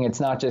 training,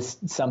 it's not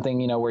just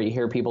something, where you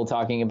hear people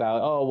talking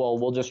about, oh, well,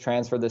 we'll just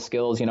transfer the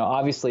skills.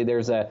 Obviously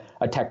there's a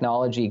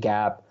technology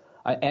gap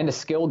and a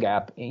skill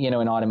gap, in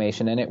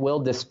automation, and it will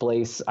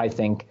displace, I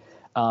think,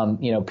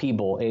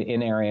 people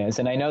in areas.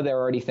 And I know they're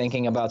already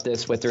thinking about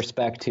this with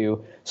respect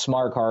to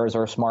smart cars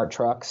or smart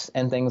trucks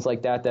and things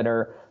like that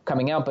are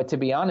coming out. But to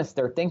be honest,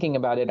 they're thinking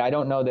about it. I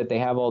don't know that they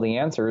have all the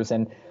answers.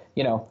 And,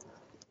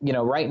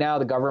 right now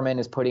the government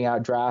is putting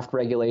out draft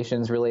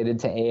regulations related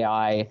to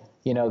AI,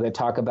 that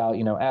talk about,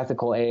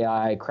 ethical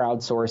AI,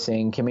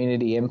 crowdsourcing,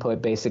 community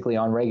input, basically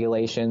on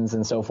regulations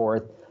and so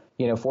forth.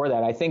 For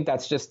that. I think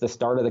that's just the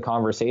start of the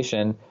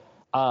conversation.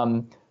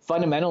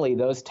 Fundamentally,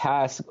 those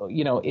tasks,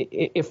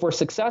 if we're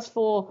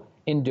successful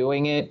in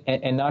doing it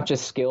and not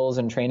just skills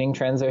and training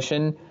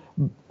transition,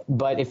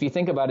 but if you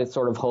think about it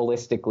sort of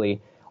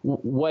holistically,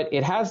 what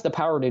it has the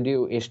power to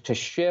do is to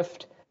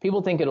shift.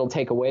 People think it'll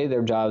take away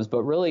their jobs,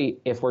 but really,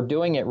 if we're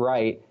doing it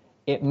right,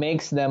 it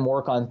makes them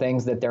work on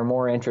things that they're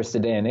more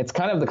interested in. It's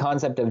kind of the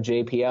concept of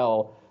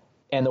JPL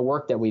and the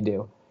work that we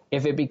do.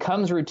 If it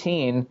becomes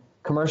routine,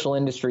 commercial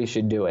industry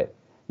should do it,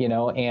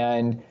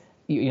 and,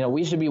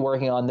 we should be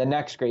working on the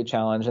next great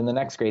challenge and the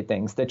next great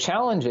things. The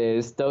challenge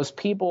is those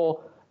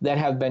people that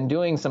have been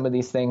doing some of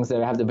these things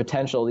that have the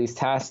potential, these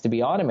tasks to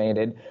be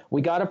automated,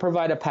 we got to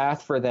provide a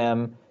path for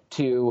them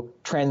to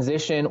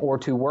transition or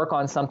to work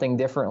on something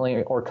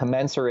differently or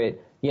commensurate,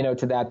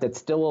 to that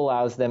still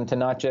allows them to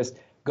not just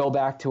go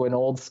back to an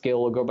old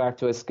skill or go back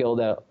to a skill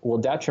that will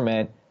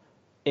detriment.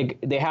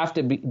 They have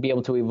to be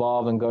able to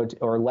evolve and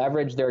or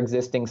leverage their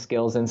existing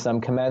skills in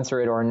some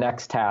commensurate or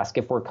next task.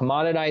 If we're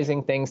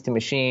commoditizing things to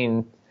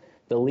machine,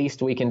 the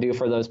least we can do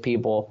for those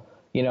people,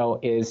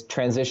 is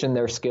transition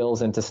their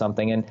skills into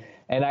something.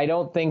 And I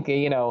don't think,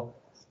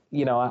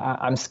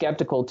 I'm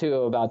skeptical too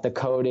about the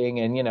coding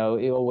and,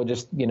 we'll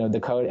just, the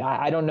code.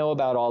 I don't know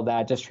about all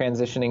that, just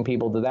transitioning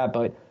people to that,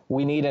 but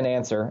we need an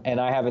answer, and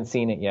I haven't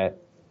seen it yet.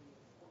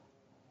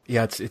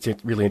 Yeah, it's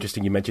really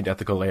interesting. You mentioned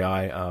ethical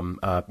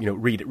AI.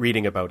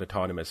 Reading about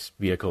autonomous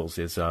vehicles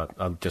is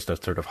just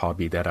a sort of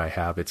hobby that I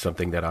have. It's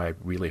something that I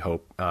really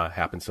hope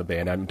happens someday.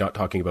 And I'm not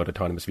talking about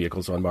autonomous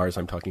vehicles on Mars.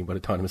 I'm talking about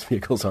autonomous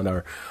vehicles on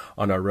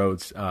our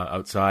roads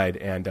outside.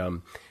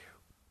 And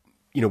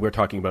we're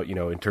talking about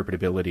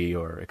interpretability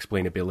or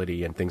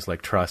explainability and things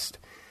like trust.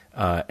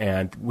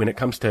 And when it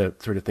comes to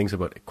sort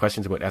of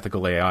questions about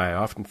ethical AI, I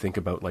often think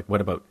about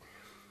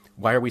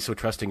why are we so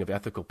trusting of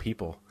ethical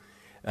people?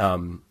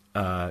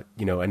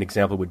 An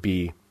example would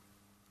be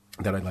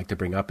that I'd like to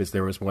bring up is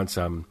there was once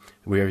a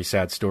very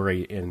sad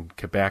story in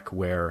Quebec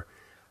where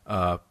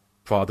a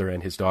father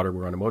and his daughter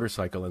were on a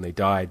motorcycle and they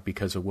died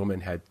because a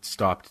woman had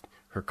stopped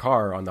her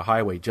car on the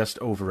highway just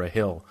over a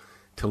hill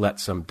to let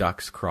some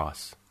ducks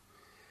cross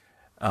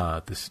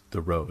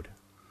the road.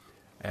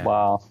 And,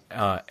 wow.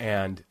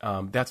 And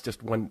that's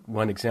just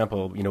one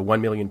example.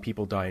 1 million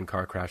people die in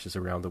car crashes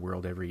around the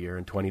world every year,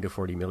 and 20 to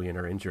 40 million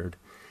are injured.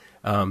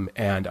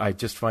 And I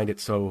just find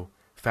it so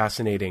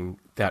fascinating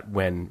that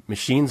when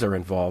machines are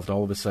involved,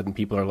 all of a sudden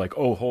people are like,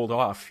 "Oh, hold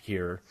off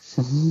here,"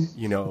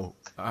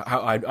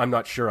 I'm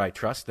not sure I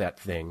trust that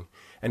thing.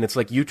 And it's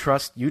like you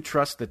trust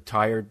the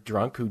tired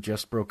drunk who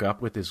just broke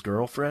up with his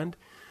girlfriend,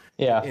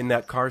 in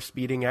that car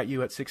speeding at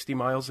you at 60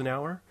 miles an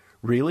hour,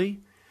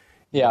 really?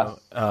 Yeah.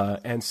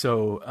 And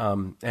so,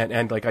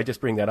 and like I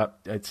just bring that up.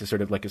 It's a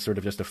sort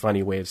of just a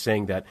funny way of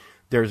saying that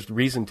there's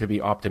reason to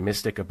be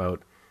optimistic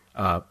about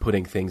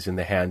putting things in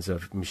the hands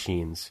of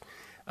machines.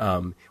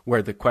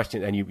 Where the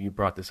question, and you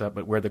brought this up,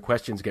 but where the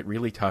questions get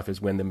really tough is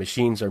when the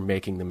machines are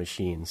making the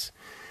machines,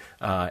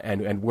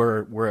 and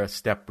we're a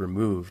step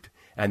removed,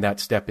 and that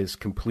step is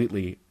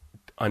completely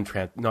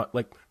not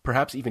like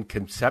perhaps even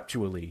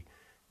conceptually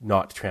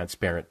not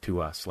transparent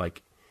to us,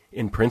 like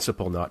in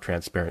principle not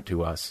transparent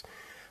to us.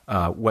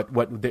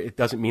 It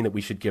doesn't mean that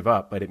we should give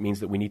up, but it means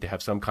that we need to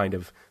have some kind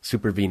of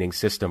supervening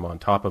system on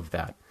top of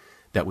that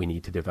we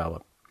need to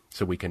develop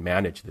so we can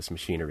manage this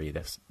machinery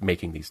that's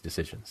making these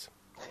decisions.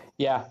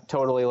 Yeah,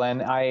 totally,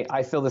 Len.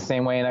 I feel the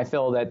same way, and I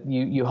feel that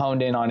you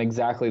honed in on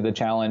exactly the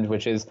challenge,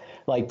 which is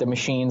like the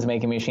machines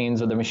making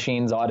machines or the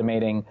machines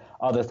automating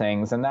other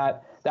things. And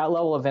that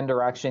level of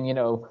indirection,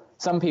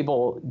 some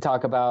people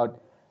talk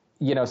about,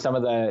 some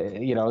of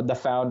the, the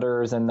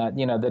founders and that,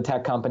 the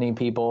tech company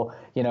people,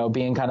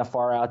 being kind of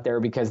far out there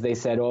because they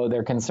said, oh,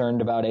 they're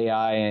concerned about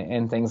AI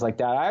and things like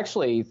that. I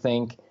actually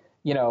think,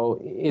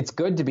 it's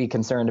good to be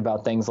concerned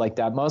about things like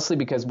that, mostly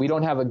because we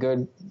don't have a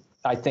good,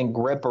 I think,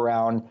 grip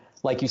around,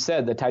 like you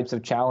said, the types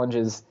of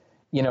challenges,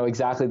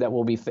 exactly that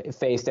will be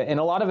faced. And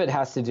a lot of it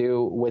has to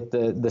do with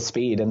the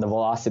speed and the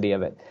velocity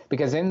of it,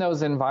 because in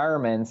those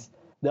environments,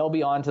 they'll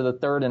be on to the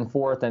third and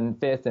fourth and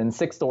fifth and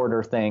sixth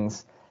order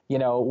things,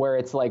 where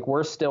it's like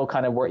we're still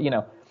kind of,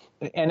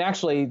 and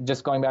actually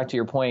just going back to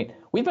your point,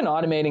 we've been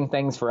automating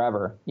things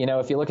forever.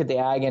 If you look at the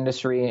ag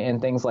industry and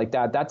things like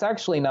that, that's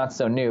actually not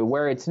so new.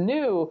 Where it's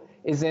new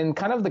is in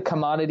kind of the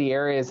commodity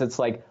areas. It's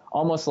like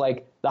almost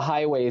like the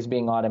highways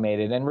being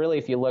automated. And really,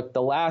 if you look,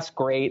 the last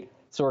great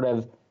sort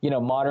of,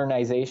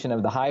 modernization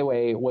of the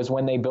highway was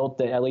when they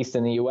built at least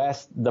in the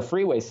U.S., the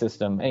freeway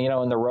system, and,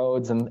 and the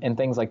roads and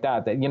things like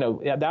that,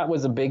 that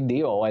was a big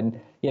deal.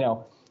 And,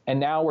 and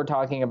now we're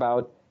talking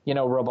about,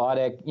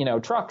 robotic,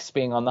 trucks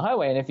being on the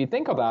highway. And if you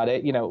think about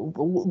it,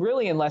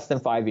 really in less than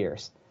 5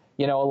 years,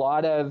 a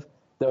lot of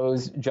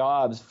those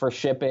jobs for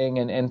shipping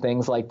and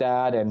things like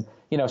that. And,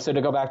 so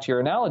to go back to your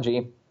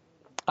analogy,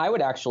 I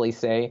would actually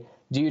say,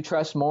 do you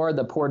trust more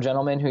the poor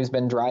gentleman who's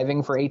been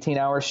driving for 18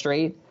 hours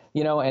straight,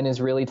 and is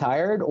really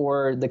tired,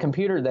 or the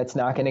computer that's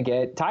not going to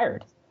get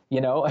tired?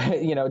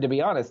 To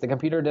be honest, the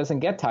computer doesn't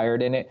get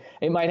tired, and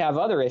it might have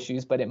other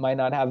issues, but it might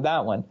not have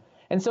that one.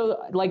 And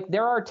so, like,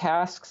 there are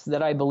tasks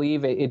that I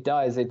believe it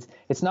does.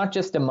 It's not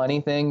just a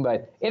money thing,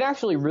 but it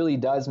actually really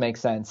does make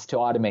sense to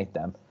automate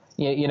them,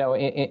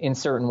 in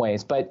certain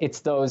ways. But it's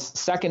those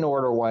second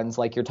order ones,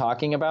 like you're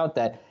talking about,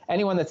 that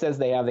anyone that says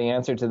they have the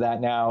answer to that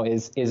now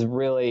is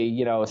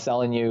really,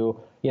 selling you,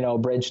 a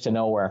bridge to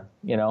nowhere,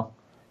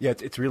 Yeah,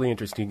 it's really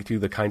interesting, too,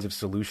 the kinds of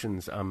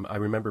solutions. I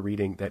remember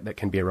reading that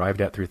can be arrived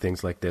at through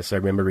things like this. I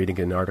remember reading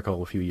an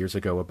article a few years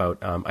ago about,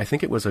 I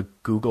think it was a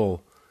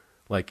Google,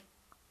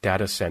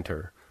 data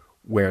center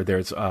where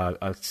there's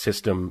a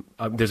system.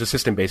 There's a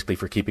system basically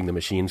for keeping the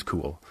machines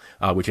cool,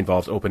 which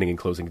involves opening and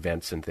closing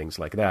vents and things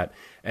like that.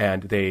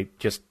 And they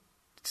just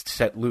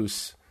set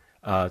loose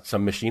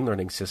some machine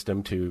learning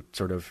system to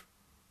sort of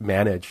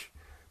manage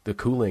the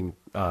cooling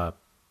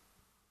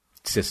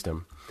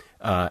system.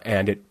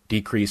 And it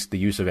decreased the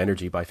use of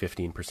energy by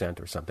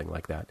 15% or something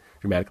like that,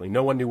 dramatically.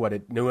 No one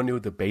knew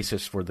the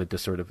basis for the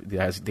sort of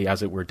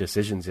as it were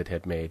decisions it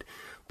had made,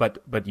 but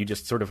you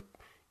just sort of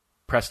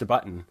pressed a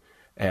button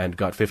and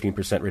got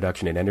 15%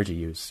 reduction in energy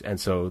use. And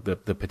so the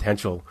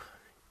potential,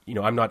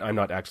 I'm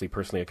not actually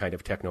personally a kind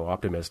of techno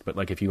optimist,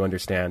 but if you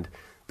understand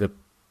the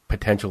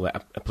potential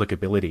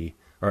applicability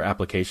or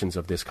applications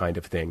of this kind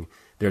of thing,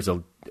 there's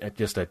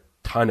just a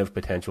ton of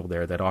potential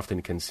there that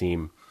often can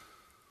seem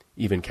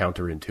even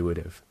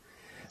counterintuitive.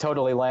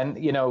 Totally, Len.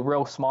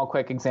 Real small,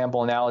 quick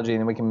example analogy,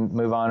 and then we can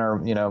move on or,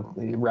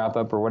 wrap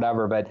up or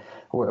whatever, but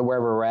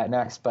wherever we're at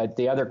next. But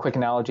the other quick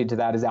analogy to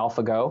that is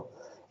AlphaGo.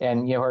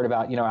 And you heard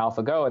about,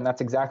 AlphaGo, and that's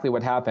exactly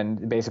what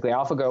happened. Basically,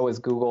 AlphaGo is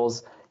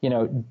Google's,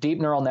 deep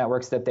neural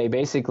networks that they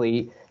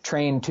basically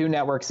train two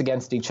networks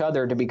against each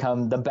other to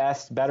become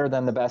better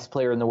than the best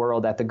player in the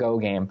world at the Go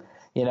game,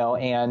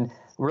 and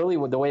really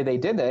the way they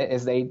did it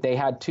is they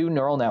had two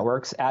neural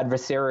networks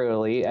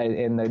adversarially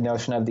in the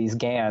notion of these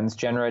GANs,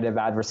 generative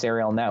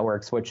adversarial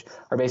networks, which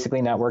are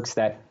basically networks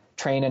that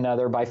train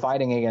another by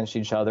fighting against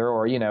each other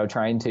or,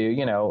 trying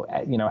to,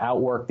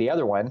 outwork the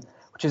other one,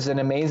 which is an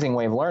amazing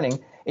way of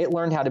learning. It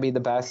learned how to be the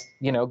best,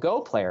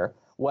 Go player.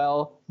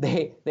 Well,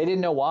 they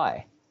didn't know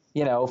why,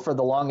 for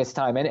the longest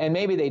time. And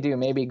maybe they do.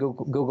 Maybe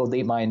Google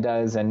DeepMind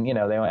does, and,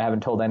 they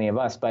haven't told any of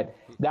us. But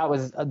that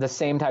was the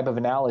same type of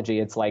analogy.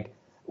 It's like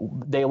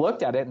they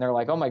looked at it and they're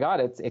like, oh, my God,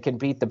 it can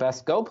beat the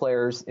best Go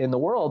players in the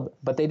world.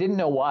 But they didn't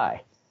know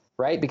why,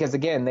 right? Because,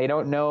 again, they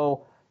don't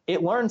know.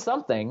 It learned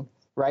something,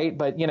 right?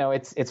 But,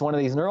 it's one of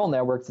these neural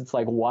networks. It's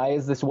like, why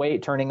is this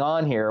weight turning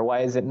on here? Why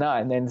is it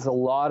not? And then it's a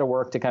lot of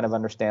work to kind of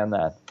understand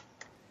that.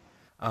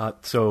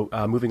 So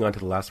moving on to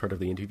the last part of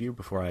the interview,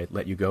 before I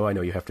let you go, I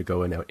know you have to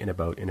go in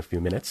a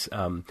few minutes.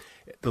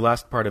 The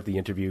last part of the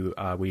interview,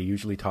 we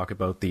usually talk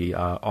about the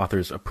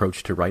author's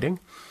approach to writing.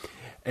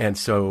 And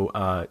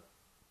so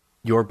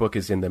your book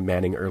is in the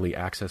Manning Early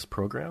Access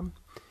Program.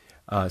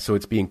 So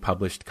it's being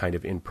published kind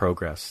of in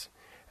progress.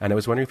 And I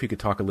was wondering if you could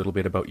talk a little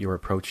bit about your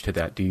approach to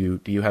that. Do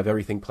you have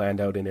everything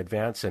planned out in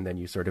advance, and then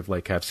you sort of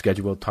like have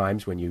scheduled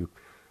times when you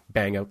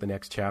bang out the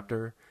next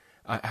chapter?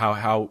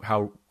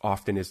 How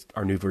often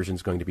are new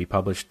versions going to be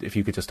published? If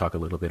you could just talk a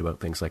little bit about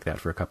things like that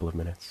for a couple of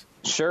minutes.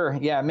 Sure.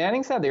 Yeah,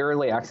 Manning's had the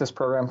early access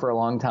program for a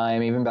long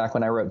time. Even back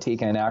when I wrote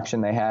TICA in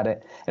Action, they had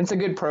it. And it's a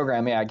good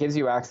program. Yeah, it gives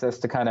you access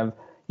to kind of,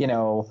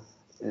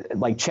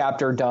 like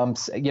chapter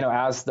dumps,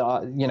 as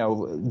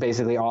the,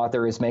 basically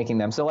author is making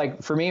them. So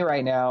like for me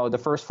right now, the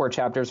first 4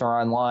 chapters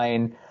are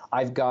online.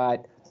 I've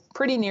got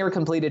pretty near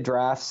completed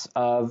drafts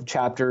of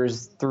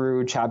chapters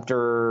through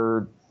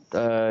chapter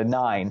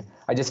 9.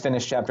 I just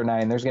finished chapter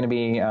 9. There's going to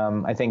be,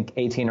 I think,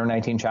 18 or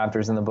 19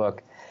 chapters in the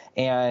book.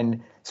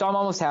 And so I'm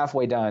almost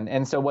halfway done.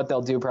 And so what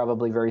they'll do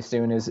probably very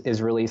soon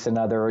is release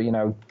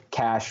another,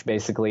 cache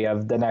basically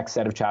of the next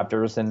set of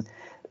chapters. And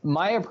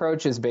my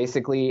approach is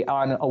basically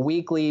on a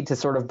weekly to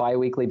sort of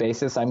biweekly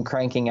basis, I'm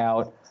cranking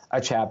out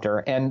a chapter.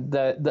 And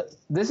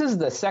this is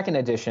the second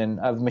edition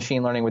of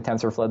Machine Learning with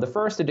TensorFlow. The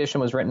first edition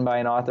was written by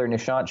an author,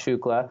 Nishant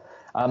Shukla,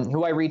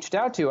 who I reached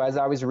out to as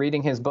I was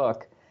reading his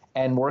book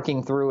and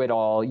working through it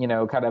all,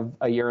 kind of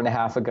a year and a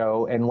half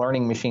ago, and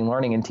learning machine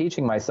learning and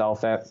teaching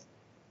myself it.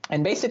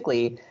 And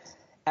basically,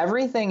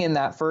 everything in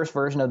that first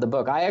version of the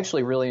book, I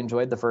actually really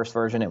enjoyed the first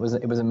version. It was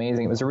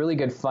amazing. It was a really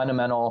good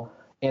fundamental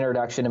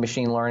introduction to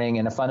machine learning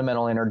and a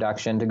fundamental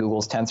introduction to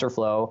Google's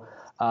TensorFlow,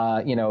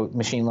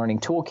 machine learning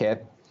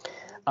toolkit.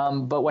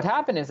 But what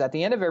happened is at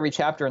the end of every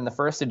chapter in the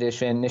first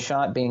edition,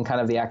 Nishant, being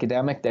kind of the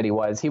academic that he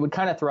was, he would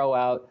kind of throw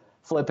out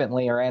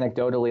flippantly or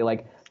anecdotally,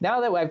 like,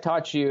 now that I've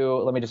taught you,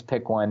 let me just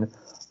pick one,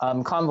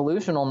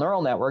 convolutional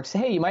neural networks,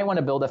 hey, you might want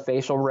to build a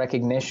facial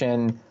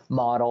recognition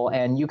model,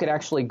 and you could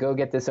actually go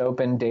get this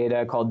open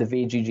data called the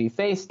VGG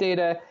face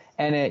data,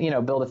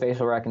 and build a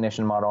facial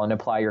recognition model and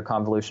apply your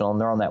convolutional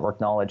neural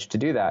network knowledge to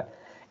do that.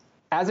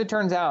 As it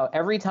turns out,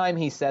 every time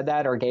he said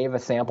that or gave a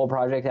sample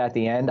project at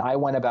the end, I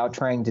went about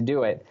trying to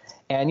do it.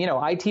 And,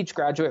 I teach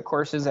graduate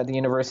courses at the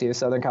University of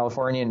Southern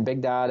California in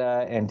big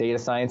data and data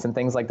science and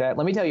things like that.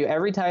 Let me tell you,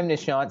 every time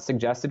Nishant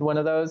suggested one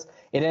of those,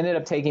 it ended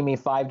up taking me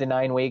 5 to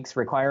 9 weeks,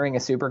 requiring a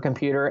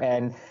supercomputer,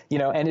 and,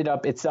 ended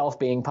up itself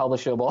being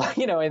publishable,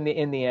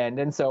 in the end.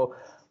 And so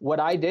what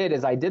I did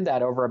is I did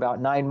that over about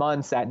 9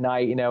 months at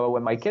night,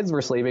 when my kids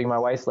were sleeping. My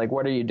wife's like,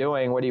 what are you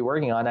doing? What are you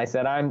working on? I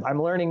said,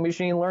 I'm learning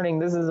machine learning.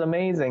 This is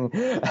amazing,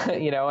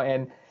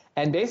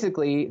 and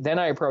basically then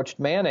I approached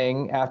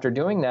Manning after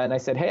doing that, and I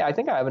said, hey, I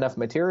think I have enough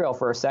material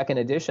for a second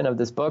edition of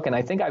this book, and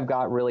I think I've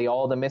got really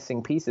all the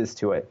missing pieces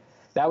to it.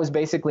 That was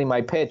basically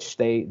my pitch.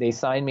 They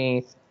signed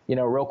me,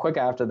 real quick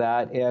after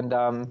that. And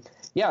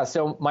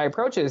so my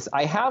approach is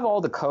I have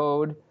all the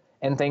code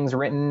and things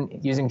written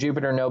using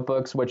Jupyter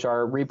notebooks, which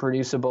are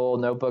reproducible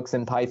notebooks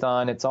in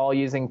Python. It's all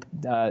using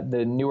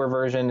the newer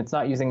version. It's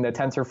not using the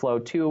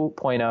TensorFlow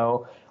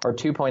 2.0 or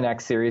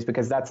 2.x series,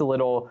 because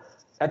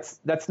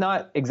that's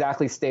not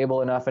exactly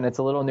stable enough, and it's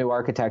a little new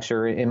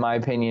architecture, in my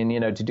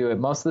opinion, to do it.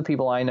 Most of the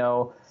people I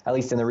know, at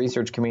least in the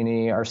research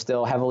community, are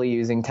still heavily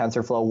using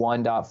TensorFlow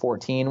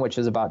 1.14, which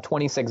is about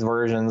 26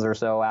 versions or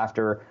so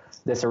after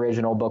this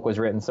original book was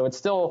written. So it's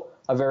still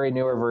a very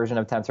newer version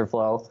of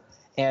TensorFlow.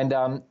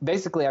 And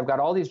basically, I've got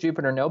all these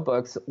Jupyter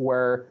notebooks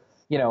where,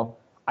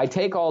 I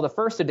take all the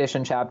first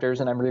edition chapters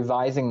and I'm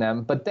revising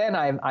them, but then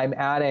I'm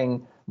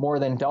adding more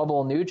than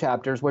double new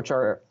chapters, which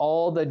are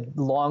all the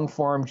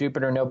long-form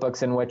Jupyter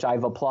notebooks in which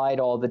I've applied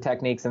all the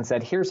techniques and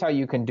said, here's how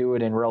you can do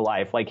it in real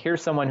life. Like,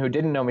 here's someone who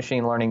didn't know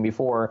machine learning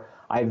before.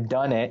 I've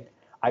done it.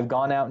 I've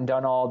gone out and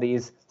done all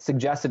these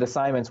suggested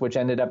assignments, which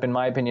ended up, in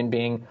my opinion,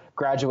 being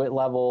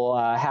graduate-level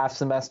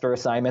half-semester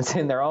assignments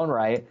in their own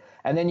right.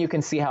 And then you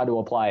can see how to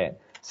apply it.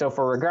 So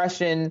for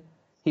regression,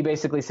 he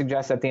basically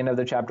suggests at the end of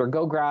the chapter,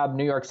 go grab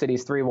New York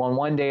City's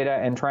 311 data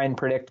and try and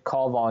predict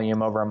call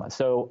volume over a month.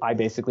 So I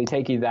basically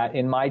take you that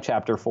in my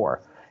chapter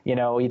 4.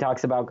 He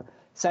talks about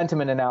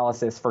sentiment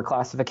analysis for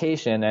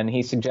classification, and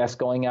he suggests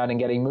going out and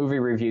getting movie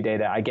review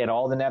data. I get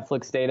all the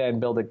Netflix data and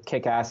build a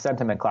kick-ass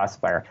sentiment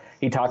classifier.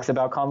 He talks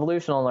about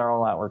convolutional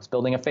neural networks,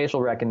 building a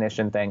facial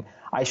recognition thing.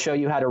 I show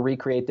you how to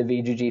recreate the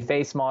VGG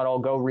face model,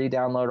 go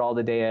re-download all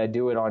the data,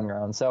 do it on your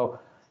own. So,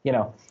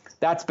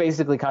 that's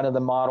basically kind of the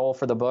model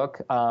for the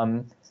book.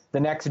 The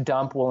next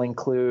dump will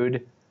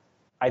include,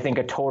 I think,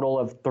 a total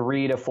of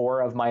 3 to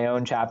 4 of my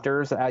own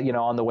chapters,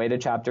 on the way to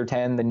chapter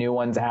 10, the new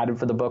ones added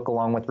for the book,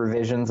 along with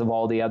revisions of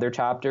all the other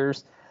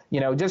chapters.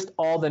 Just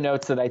all the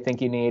notes that I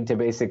think you need to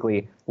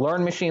basically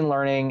learn machine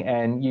learning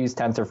and use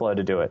TensorFlow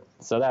to do it.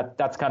 So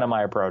that's kind of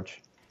my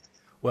approach.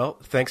 Well,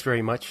 thanks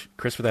very much,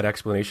 Chris, for that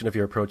explanation of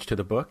your approach to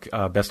the book.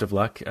 Best of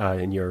luck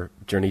in your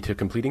journey to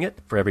completing it.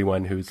 For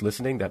everyone who's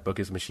listening, that book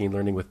is Machine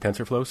Learning with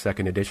TensorFlow,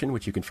 second edition,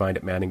 which you can find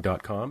at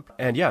Manning.com.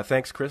 And yeah,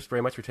 thanks, Chris,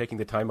 very much for taking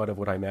the time out of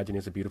what I imagine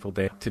is a beautiful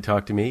day to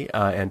talk to me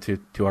and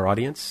to our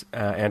audience,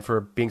 and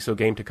for being so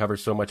game to cover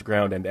so much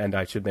ground. And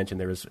I should mention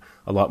there is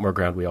a lot more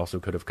ground we also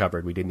could have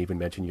covered. We didn't even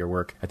mention your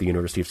work at the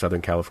University of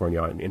Southern California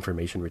on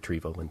information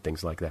retrieval and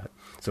things like that.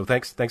 So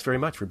thanks very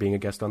much for being a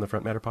guest on the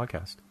Front Matter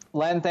podcast.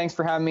 Len, thanks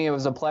for having me. It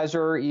was a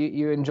pleasure.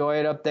 You enjoy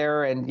it up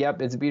there. And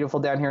yep, it's beautiful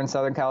down here in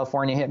Southern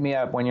California. Hit me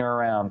up when you're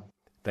around.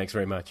 Thanks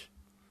very much.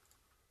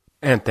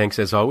 And thanks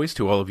as always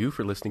to all of you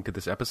for listening to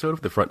this episode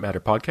of the Front Matter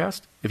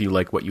podcast. If you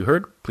like what you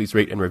heard, please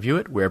rate and review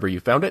it wherever you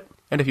found it.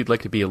 And if you'd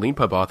like to be a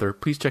LeanPub author,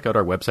 please check out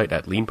our website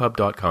at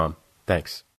leanpub.com. Thanks.